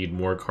might need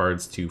more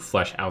cards to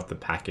flesh out the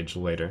package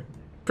later.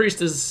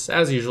 Priest is,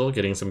 as usual,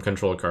 getting some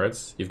control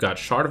cards. You've got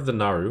Shard of the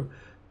Naru,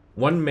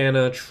 1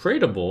 mana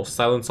tradable,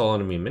 silence all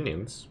enemy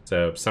minions.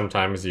 So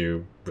sometimes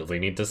you really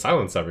need to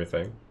silence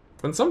everything,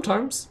 and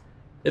sometimes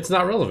it's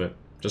not relevant.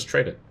 Just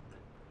trade it.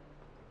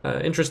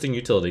 Interesting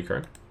utility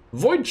card.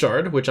 Void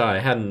Shard, which I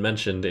hadn't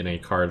mentioned in a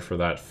card for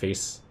that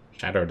Face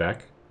Shadow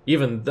deck,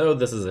 even though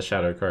this is a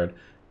shadow card,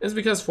 is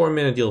because 4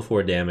 mana deal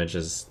 4 damage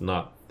is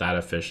not that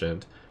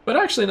efficient. But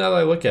actually, now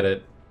that I look at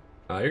it,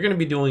 you're going to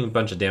be doing a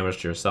bunch of damage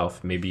to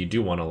yourself. Maybe you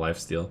do want a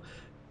lifesteal.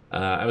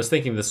 I was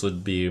thinking this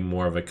would be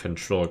more of a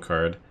control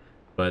card,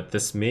 but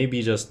this may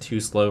be just too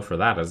slow for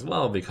that as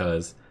well,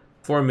 because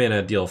 4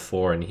 mana deal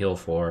 4 and heal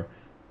 4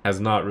 has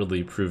not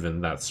really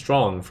proven that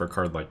strong for a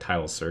card like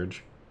Tidal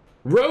Surge.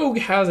 Rogue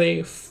has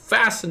a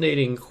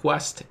fascinating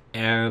quest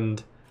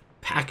and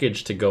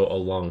package to go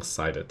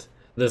alongside it.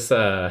 This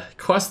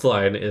quest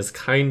line is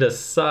kinda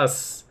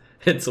sus.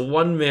 It's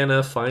 1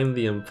 mana, find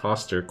the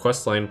imposter.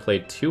 Questline, play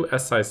 2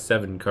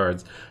 SI7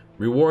 cards.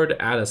 Reward,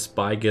 add a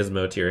spy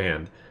gizmo to your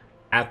hand.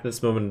 At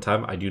this moment in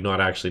time, I do not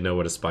actually know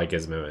what a spy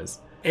gizmo is.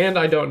 And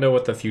I don't know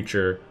what the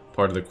future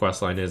part of the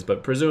questline is,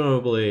 but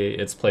presumably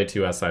it's play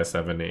 2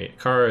 SI7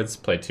 cards,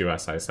 play 2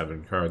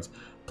 SI7 cards,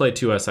 play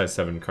 2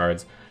 SI7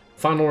 cards.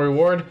 Final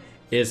reward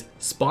is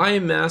Spy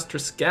Master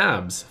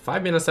Scabs.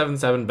 5 mana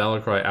 7/7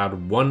 Battlecry,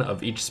 add 1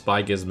 of each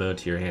spy gizmo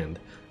to your hand.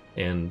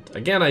 And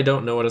again, I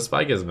don't know what a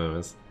spy gizmo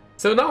is.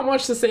 So not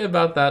much to say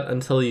about that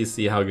until you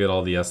see how good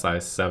all the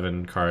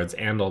SI7 cards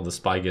and all the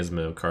spy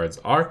gizmo cards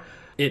are.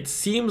 It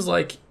seems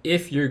like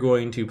if you're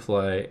going to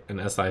play an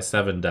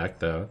SI7 deck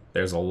though,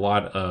 there's a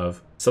lot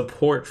of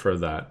support for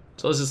that.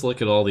 So let's just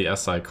look at all the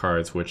SI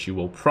cards, which you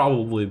will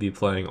probably be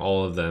playing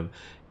all of them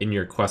in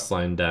your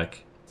questline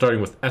deck,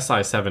 starting with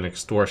SI7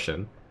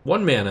 Extortion.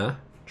 1 mana,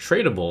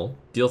 tradable,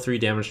 deal 3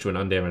 damage to an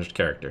undamaged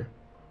character.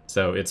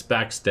 So it's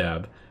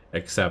backstab,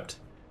 except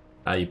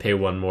you pay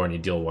 1 more and you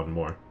deal 1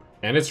 more.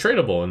 And it's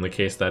tradable in the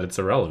case that it's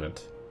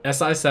irrelevant.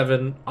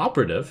 SI7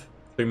 Operative,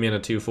 3 mana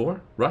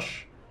 2/4,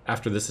 rush.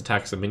 After this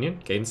attacks a minion,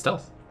 gain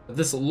stealth.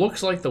 This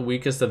looks like the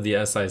weakest of the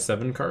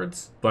SI7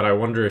 cards, but I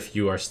wonder if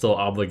you are still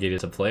obligated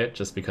to play it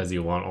just because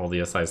you want all the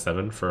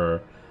SI7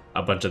 for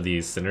a bunch of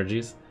these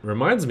synergies.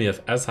 Reminds me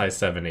of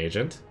SI7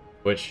 Agent,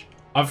 which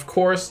of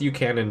course you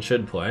can and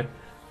should play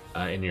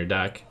in your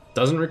deck.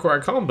 Doesn't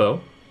require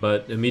combo,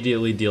 but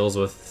immediately deals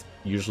with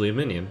usually a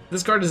minion.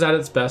 This card is at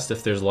its best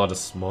if there's a lot of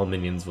small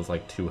minions with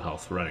like 2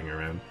 health running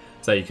around,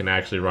 so that you can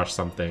actually rush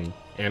something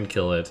and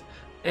kill it,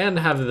 and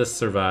have this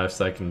survive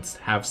so I can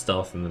have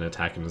stealth and then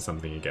attack into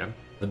something again.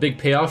 The big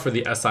payoff for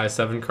the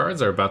SI7 cards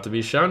are about to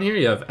be shown here.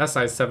 You have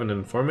SI7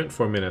 Informant,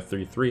 4 mana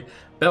 3/3,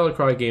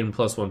 Battlecry, gain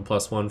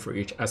 +1/+1 for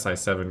each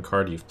SI7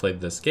 card you've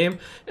played this game,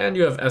 and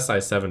you have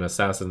SI7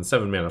 Assassin,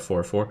 7 mana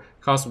 4/4,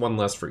 cost 1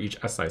 less for each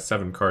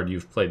SI7 card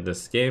you've played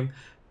this game.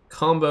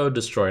 Combo,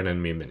 destroy an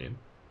enemy minion.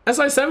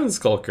 SI7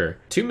 Skulker,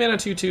 2 mana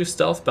 2/2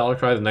 Stealth,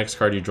 Battlecry, the next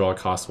card you draw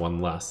costs 1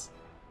 less.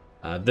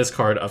 This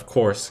card, of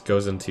course,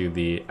 goes into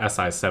the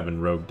SI7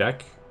 Rogue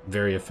deck,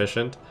 very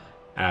efficient,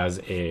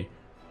 as a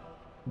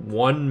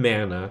 1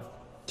 mana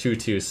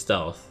 2/2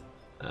 Stealth,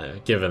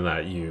 given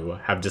that you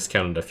have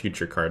discounted a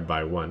future card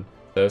by 1.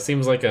 So it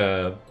seems like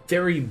a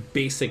very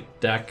basic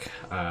deck.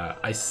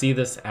 I see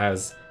this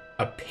as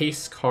a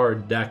pace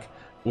card deck,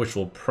 which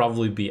will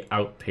probably be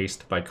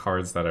outpaced by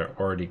cards that are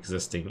already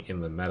existing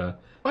in the meta.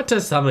 But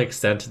to some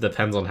extent, it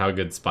depends on how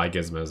good Spy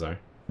Gizmos are.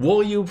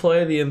 Will you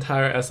play the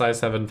entire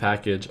SI7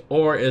 package,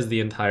 or is the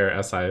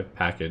entire SI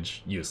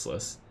package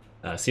useless?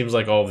 Seems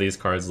like all of these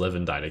cards live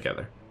and die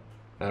together.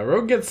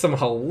 Rogue gets some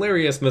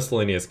hilarious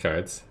miscellaneous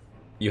cards.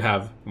 You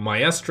have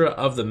Maestra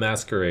of the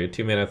Masquerade,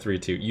 2 mana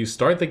 3/2. You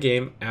start the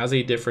game as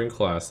a different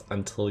class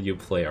until you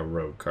play a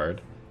Rogue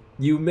card.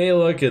 You may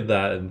look at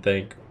that and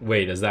think,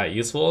 wait, is that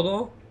useful at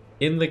all?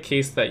 In the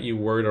case that you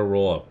were to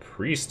roll a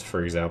Priest,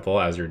 for example,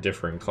 as your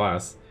different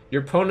class,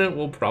 your opponent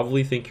will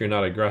probably think you're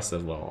not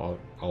aggressive. Well,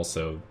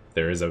 also,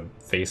 there is a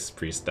face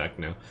Priest deck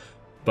now.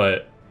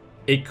 But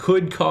it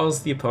could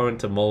cause the opponent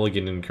to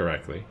mulligan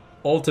incorrectly.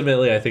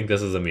 Ultimately, I think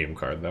this is a meme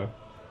card, though.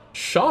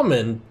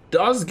 Shaman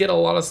does get a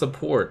lot of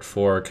support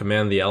for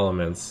Command the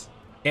Elements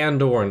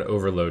and/or an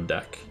Overload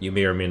deck. You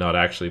may or may not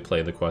actually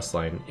play the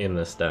questline in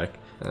this deck.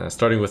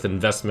 Starting with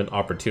Investment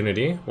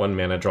Opportunity, 1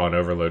 mana draw an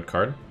Overload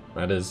card.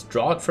 That is,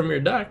 draw it from your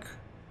deck.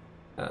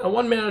 A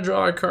 1 mana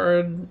draw a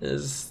card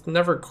is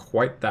never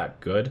quite that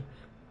good,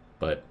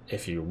 but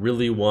if you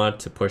really want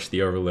to push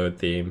the Overload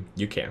theme,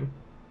 you can.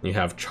 You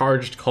have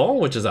Charged Call,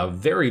 which is a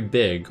very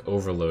big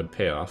Overload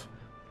payoff.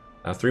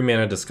 3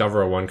 mana,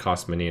 discover a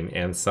 1-cost minion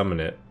and summon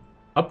it.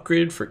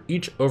 Upgraded for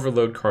each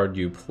Overload card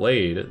you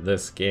played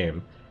this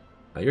game.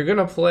 You're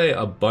gonna play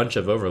a bunch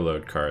of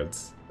Overload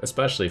cards,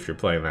 especially if you're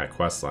playing that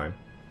questline.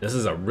 This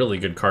is a really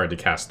good card to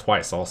cast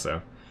twice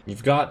also.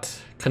 You've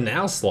got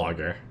Canal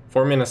Slogger,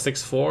 4 mana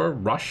 6/4,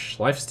 Rush,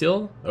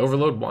 Lifesteal,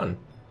 Overload 1,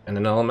 and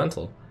an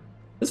Elemental.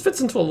 This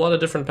fits into a lot of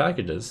different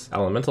packages.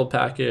 Elemental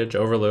package,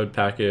 Overload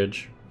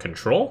package,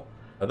 Control.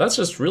 That's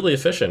just really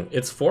efficient.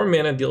 It's 4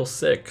 mana, deal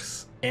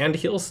 6, and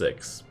heal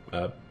 6.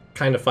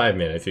 Kind of 5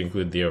 mana if you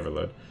include the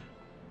Overload.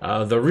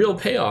 The real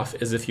payoff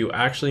is if you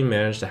actually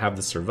manage to have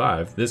this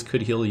survive, this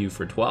could heal you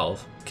for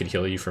 12. It could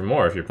heal you for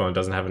more if your opponent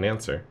doesn't have an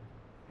answer.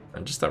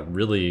 Just a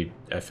really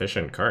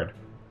efficient card.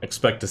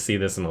 Expect to see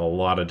this in a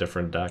lot of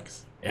different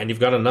decks. And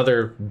you've got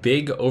another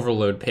big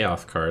Overload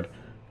payoff card.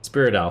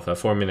 Spirit Alpha,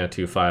 4 mana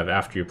 2/5.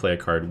 After you play a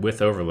card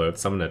with Overload,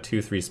 summon a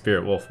 2/3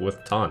 Spirit Wolf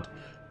with Taunt.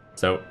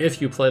 So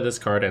if you play this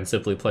card and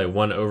simply play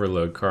 1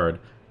 Overload card,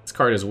 this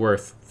card is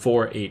worth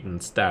 4/8 in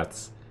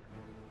stats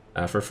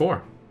for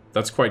 4.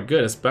 That's quite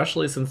good,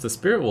 especially since the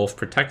Spirit Wolf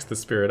protects the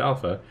Spirit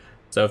Alpha.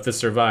 So if this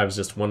survives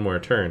just 1 more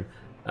turn,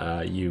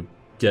 you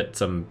get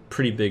some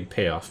pretty big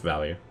payoff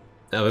value.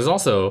 Now there's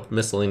also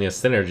miscellaneous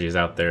synergies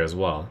out there as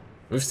well.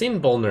 We've seen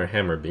Bolner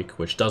Hammerbeak,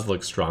 which does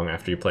look strong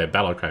after you play a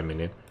Battlecry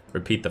minion.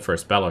 Repeat the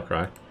first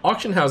Battlecry.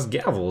 Auction House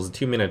Gavel is a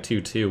 2 mana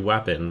 2/2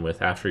 weapon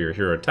with, after your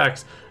hero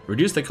attacks,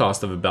 reduce the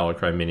cost of a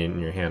Battlecry minion in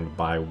your hand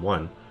by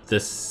 1.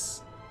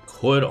 This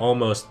could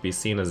almost be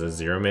seen as a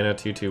 0 mana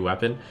 2/2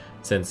 weapon,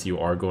 since you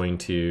are going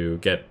to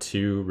get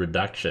 2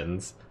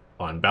 reductions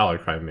on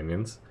Battlecry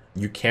minions.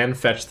 You can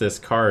fetch this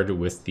card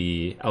with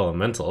the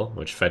Elemental,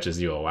 which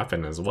fetches you a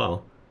weapon as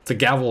well. The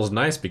Gavel is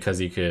nice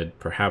because you could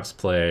perhaps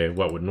play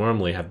what would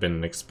normally have been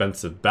an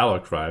expensive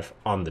Battlecry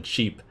on the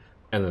cheap,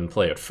 and then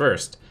play it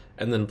first,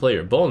 and then play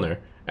your Bolner,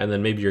 and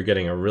then maybe you're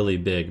getting a really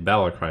big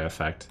Battlecry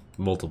effect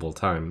multiple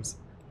times.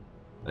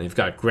 And you've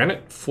got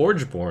Granite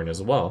Forgeborn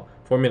as well.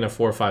 4 mana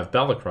 4/5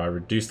 Battlecry,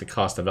 reduce the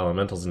cost of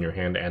elementals in your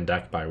hand and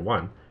deck by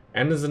 1.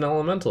 And is an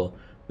Elemental.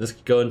 This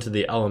could go into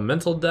the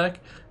Elemental deck,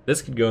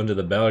 this could go into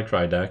the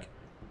Battlecry deck.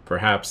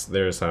 Perhaps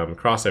there's some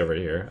crossover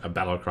here, a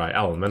Battlecry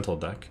Elemental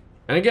deck.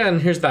 And again,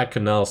 here's that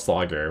Canal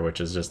Slogger,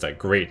 which is just a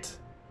great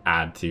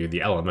add to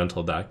the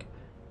Elemental deck.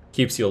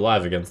 Keeps you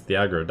alive against the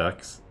aggro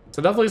decks.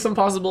 So definitely some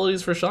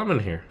possibilities for Shaman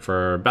here,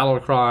 for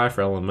Battlecry,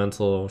 for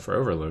Elemental, for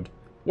Overload.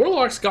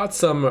 Warlock's got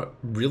some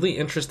really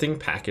interesting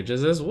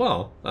packages as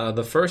well.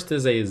 The first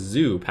is a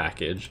Zoo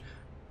package,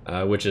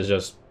 which is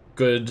just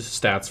good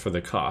stats for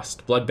the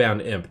cost.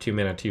 Bloodbound Imp, 2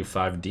 mana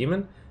 2/5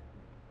 Demon.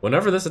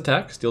 Whenever this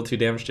attacks, deal 2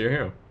 damage to your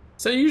hero.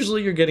 So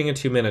usually you're getting a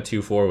 2 mana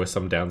 2/4 with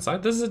some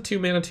downside. This is a 2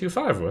 mana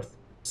 2/5 with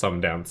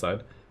some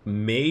downside.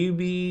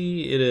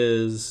 Maybe it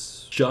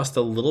is just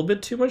a little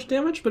bit too much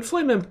damage, but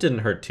Flame Imp didn't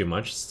hurt too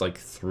much. It's like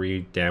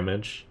 3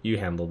 damage. You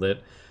handled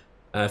it.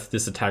 If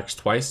this attacks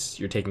twice,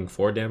 you're taking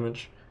 4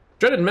 damage.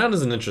 Dreaded Mount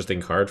is an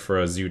interesting card for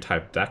a Zoo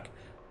type deck.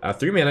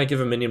 3 mana,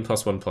 give a minion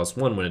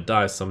 +1/+1. When it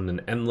dies, summon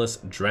an Endless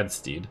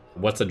Dreadsteed.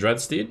 What's a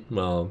Dreadsteed?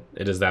 Well,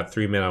 it is that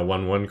 3 mana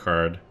 1/1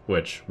 card,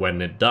 which,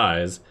 when it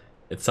dies,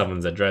 it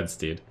summons a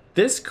Dreadsteed.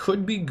 This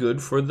could be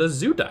good for the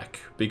Zoo deck,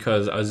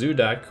 because a Zoo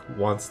deck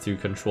wants to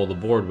control the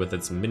board with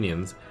its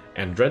minions,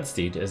 and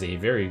Dreadsteed is a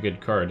very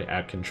good card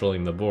at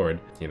controlling the board.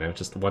 You know,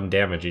 just 1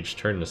 damage each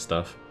turn to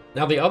stuff.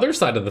 Now the other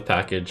side of the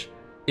package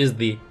is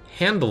the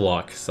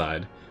Handlock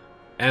side,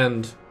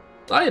 and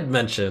I had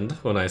mentioned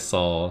when I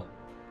saw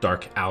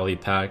Dark Alley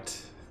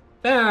Pact,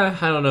 I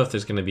don't know if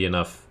there's going to be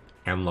enough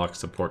Handlock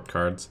support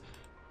cards.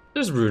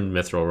 There's Ruined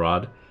Mithril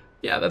Rod.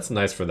 Yeah, that's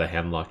nice for the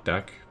Handlock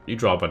deck. You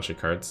draw a bunch of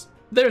cards.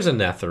 There's a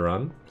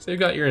Netheron. So you've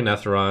got your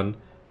Netheron,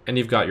 and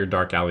you've got your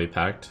Dark Alley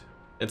Pact.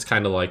 It's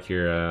kind of like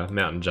your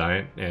Mountain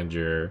Giant and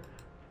your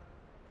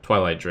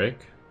Twilight Drake.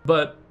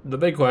 But the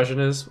big question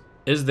is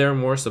there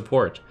more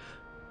support?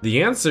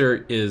 The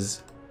answer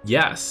is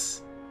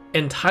yes.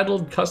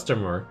 Entitled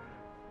Customer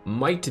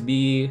might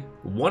be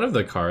one of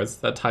the cards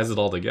that ties it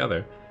all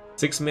together.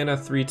 6 mana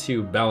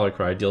 3/2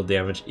 Battlecry, deal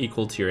damage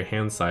equal to your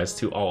hand size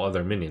to all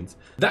other minions.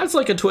 That's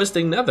like a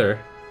Twisting Nether,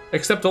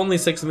 except only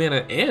 6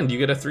 mana and you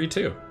get a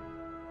 3/2.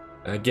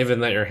 Given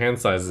that your hand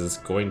size is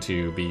going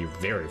to be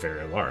very,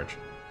 very large.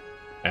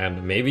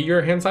 And maybe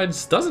your hand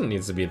size doesn't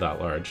need to be that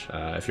large.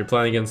 If you're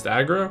playing against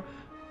aggro,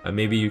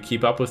 maybe you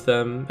keep up with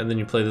them and then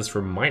you play this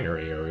for minor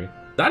AoE.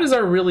 That is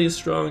a really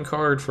strong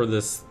card for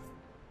this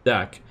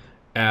deck.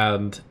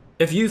 And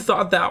if you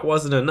thought that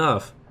wasn't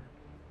enough,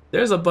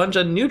 there's a bunch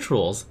of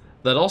neutrals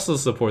that also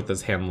support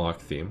this handlock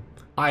theme.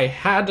 I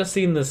had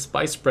seen the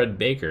Spice Bread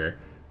Baker,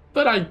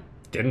 but I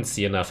didn't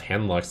see enough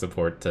handlock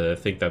support to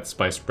think that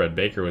Spice Bread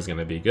Baker was going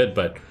to be good.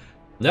 But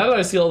now that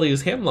I see all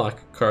these handlock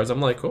cards,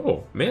 I'm like,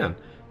 oh man,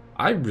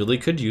 I really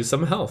could use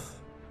some health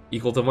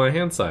equal to my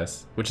hand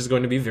size, which is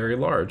going to be very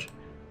large.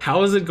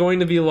 How is it going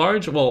to be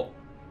large? Well,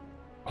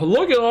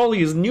 look at all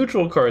these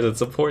neutral cards that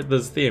support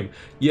this theme.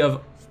 You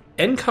have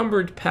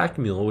Encumbered Pack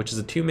Mule, which is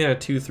a 2 mana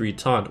 2/3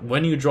 taunt.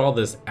 When you draw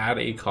this, add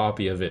a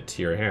copy of it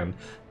to your hand.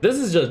 This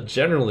is just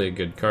generally a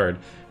good card,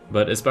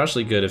 but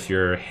especially good if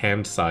your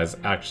hand size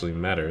actually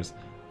matters.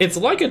 It's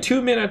like a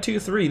 2 mana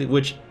 2/3,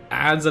 which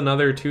adds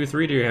another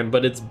 2/3 to your hand,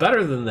 but it's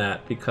better than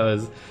that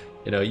because,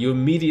 you know, you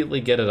immediately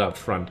get it up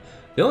front.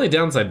 The only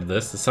downside to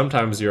this is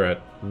sometimes you're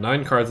at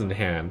 9 cards in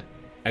hand,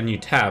 and you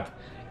tap,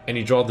 and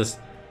you draw this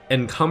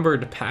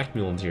Encumbered Pack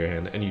Mule into your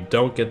hand, and you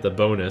don't get the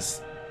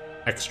bonus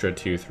extra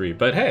 2/3.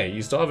 But hey,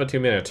 you still have a 2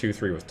 mana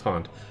 2/3 with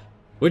taunt,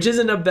 which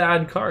isn't a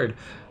bad card.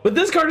 But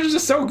this card is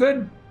just so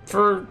good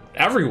for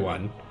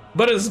everyone,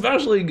 but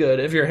especially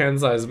good if your hand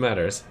size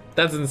matters.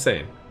 That's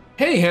insane.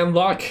 Hey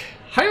Handlock,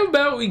 how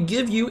about we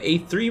give you a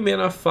 3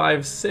 mana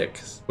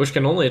 5/6, which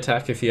can only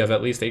attack if you have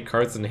at least 8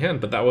 cards in hand,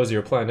 but that was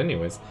your plan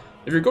anyways.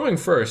 If you're going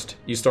first,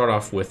 you start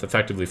off with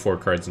effectively 4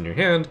 cards in your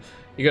hand.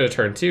 You go to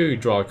turn 2, you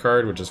draw a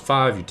card, which is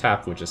 5, you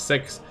tap, which is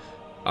 6.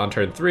 On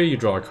turn 3, you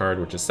draw a card,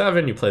 which is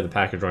 7, you play the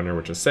Package Runner,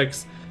 which is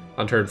 6.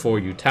 On turn 4,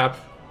 you tap,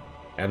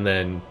 and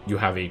then you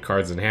have 8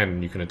 cards in hand,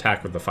 and you can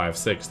attack with the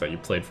 5/6 that you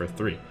played for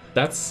 3.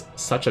 That's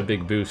such a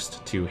big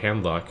boost to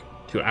Handlock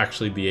to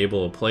actually be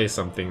able to play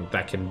something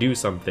that can do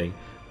something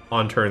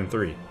on turn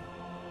 3.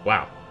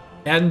 Wow.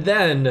 And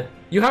then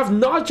you have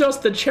not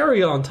just the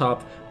cherry on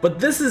top, but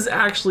this is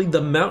actually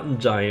the Mountain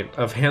Giant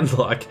of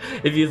Handlock,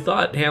 if you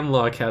thought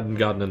Handlock hadn't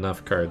gotten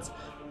enough cards.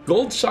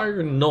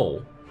 Goldshire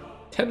Knoll.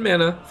 10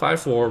 mana,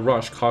 5/4,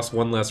 rush, costs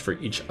 1 less for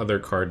each other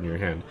card in your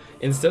hand.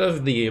 Instead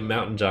of the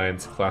Mountain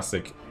Giant's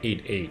classic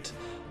 8/8,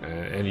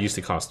 and it used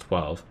to cost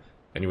 12,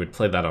 and you would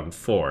play that on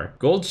 4.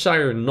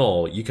 Goldshire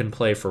Knoll, you can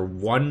play for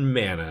 1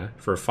 mana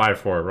for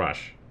 5/4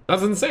 rush.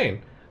 That's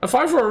insane. A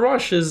 5/4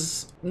 rush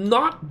is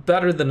not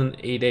better than an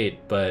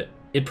 8/8, but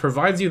it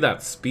provides you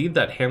that speed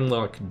that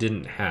Handlock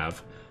didn't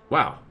have.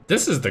 Wow,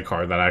 this is the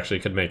card that actually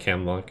could make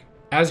Handlock.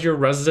 As your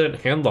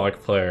resident Handlock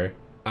player,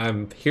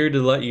 I'm here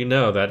to let you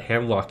know that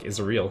Handlock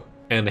is real.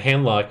 And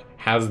Handlock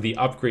has the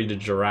upgraded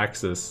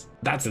Jiraxxus.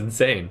 That's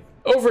insane.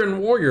 Over in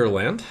Warrior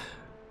Land,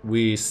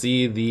 we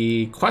see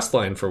the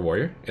questline for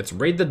Warrior. It's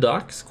Raid the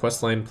Docks,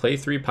 questline play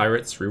 3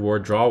 pirates,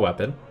 reward draw a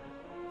weapon.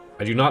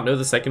 I do not know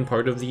the second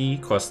part of the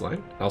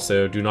questline.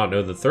 Also do not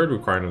know the third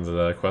requirement of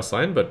the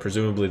questline, but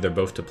presumably they're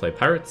both to play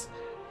pirates.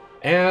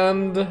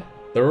 And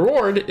the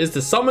reward is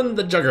to summon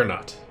the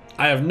Juggernaut.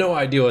 I have no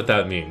idea what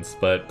that means,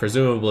 but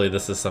presumably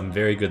this is some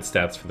very good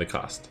stats for the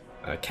cost.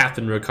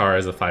 Captain Rokar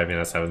is a 5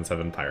 mana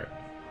 7/7 pirate.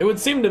 It would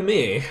seem to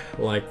me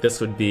like this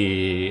would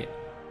be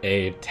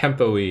a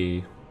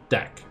tempo-y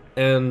deck,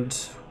 and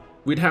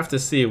we'd have to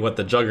see what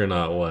the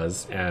Juggernaut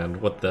was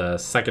and what the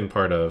second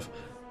part of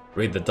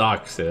Raid the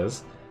Docks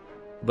is.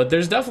 But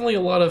there's definitely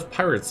a lot of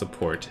pirate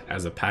support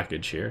as a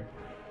package here.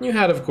 You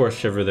had, of course,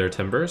 Shiver Their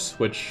Timbers,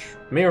 which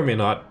may or may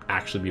not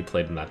actually be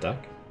played in that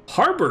deck.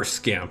 Harbor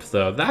Scamp,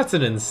 though, that's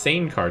an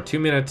insane card. 2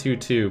 mana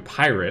 2/2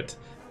 pirate,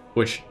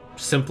 which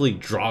simply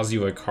draws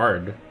you a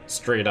card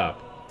straight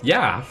up.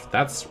 Yeah,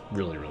 that's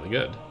really, really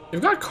good.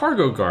 You've got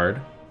Cargo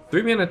Guard,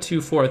 3 mana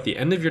 2/4 at the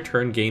end of your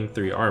turn, gain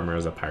 3 armor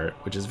as a pirate,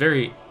 which is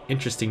very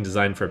interesting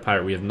design for a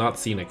pirate. We have not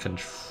seen a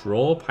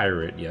control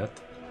pirate yet.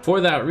 For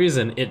that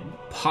reason, it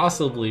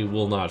possibly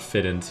will not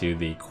fit into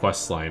the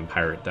questline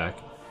pirate deck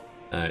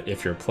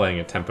if you're playing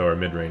a tempo or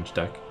mid-range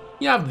deck.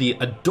 You have the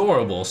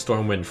adorable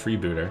Stormwind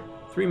Freebooter.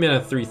 3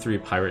 mana 3/3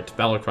 pirate,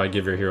 Battlecry,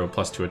 give your hero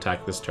 +2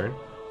 attack this turn.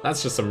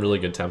 That's just some really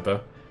good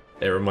tempo.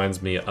 It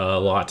reminds me a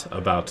lot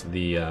about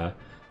the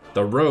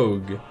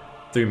Rogue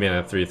 3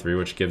 mana 3/3,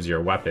 which gives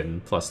your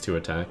weapon +2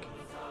 attack.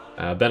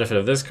 Benefit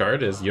of this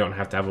card is you don't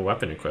have to have a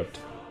weapon equipped.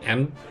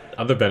 And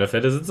other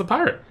benefit is it's a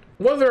pirate.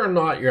 Whether or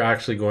not you're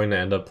actually going to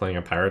end up playing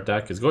a pirate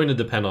deck is going to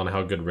depend on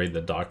how good Raid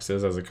the Docks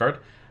is as a card.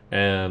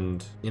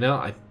 And, you know,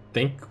 I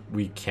think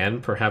we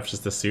can perhaps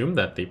just assume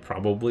that they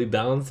probably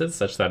balance it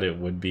such that it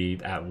would be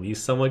at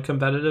least somewhat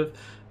competitive.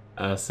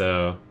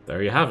 So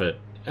there you have it.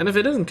 And if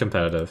it isn't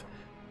competitive,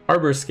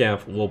 Harbor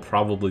Scamp will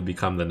probably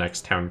become the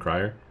next town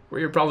crier,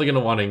 where you're probably going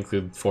to want to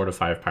include 4 to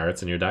 5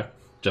 pirates in your deck,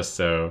 just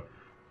so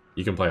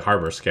you can play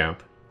Harbor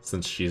Scamp,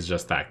 since she's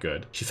just that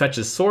good. She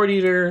fetches Sword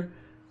Eater,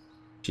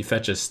 she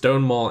fetches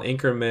Stonemaul,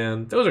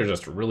 Anchorman. Those are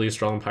just really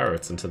strong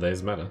pirates in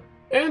today's meta.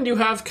 And you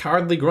have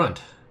Cowardly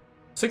Grunt.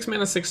 6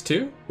 mana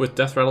 6/2, with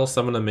Death Rattle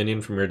summon a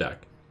minion from your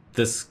deck.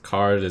 This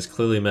card is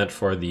clearly meant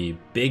for the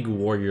big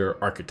warrior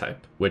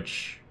archetype,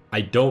 which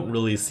I don't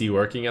really see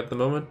working at the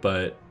moment,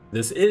 but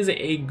this is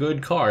a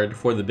good card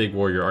for the big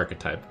warrior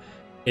archetype.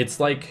 It's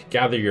like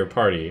Gather Your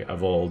Party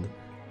of old,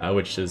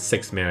 which is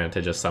 6 mana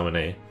to just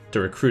summon to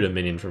recruit a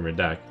minion from your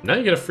deck. Now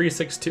you get a free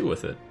 6/2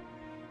 with it.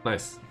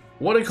 Nice.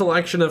 What a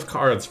collection of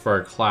cards for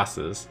our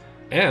classes.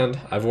 And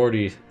I've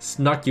already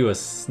snuck you a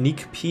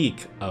sneak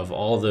peek of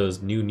all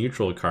those new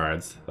neutral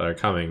cards that are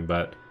coming,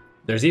 but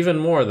there's even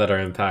more that are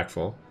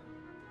impactful.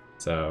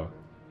 So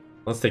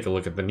let's take a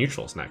look at the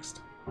neutrals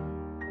next.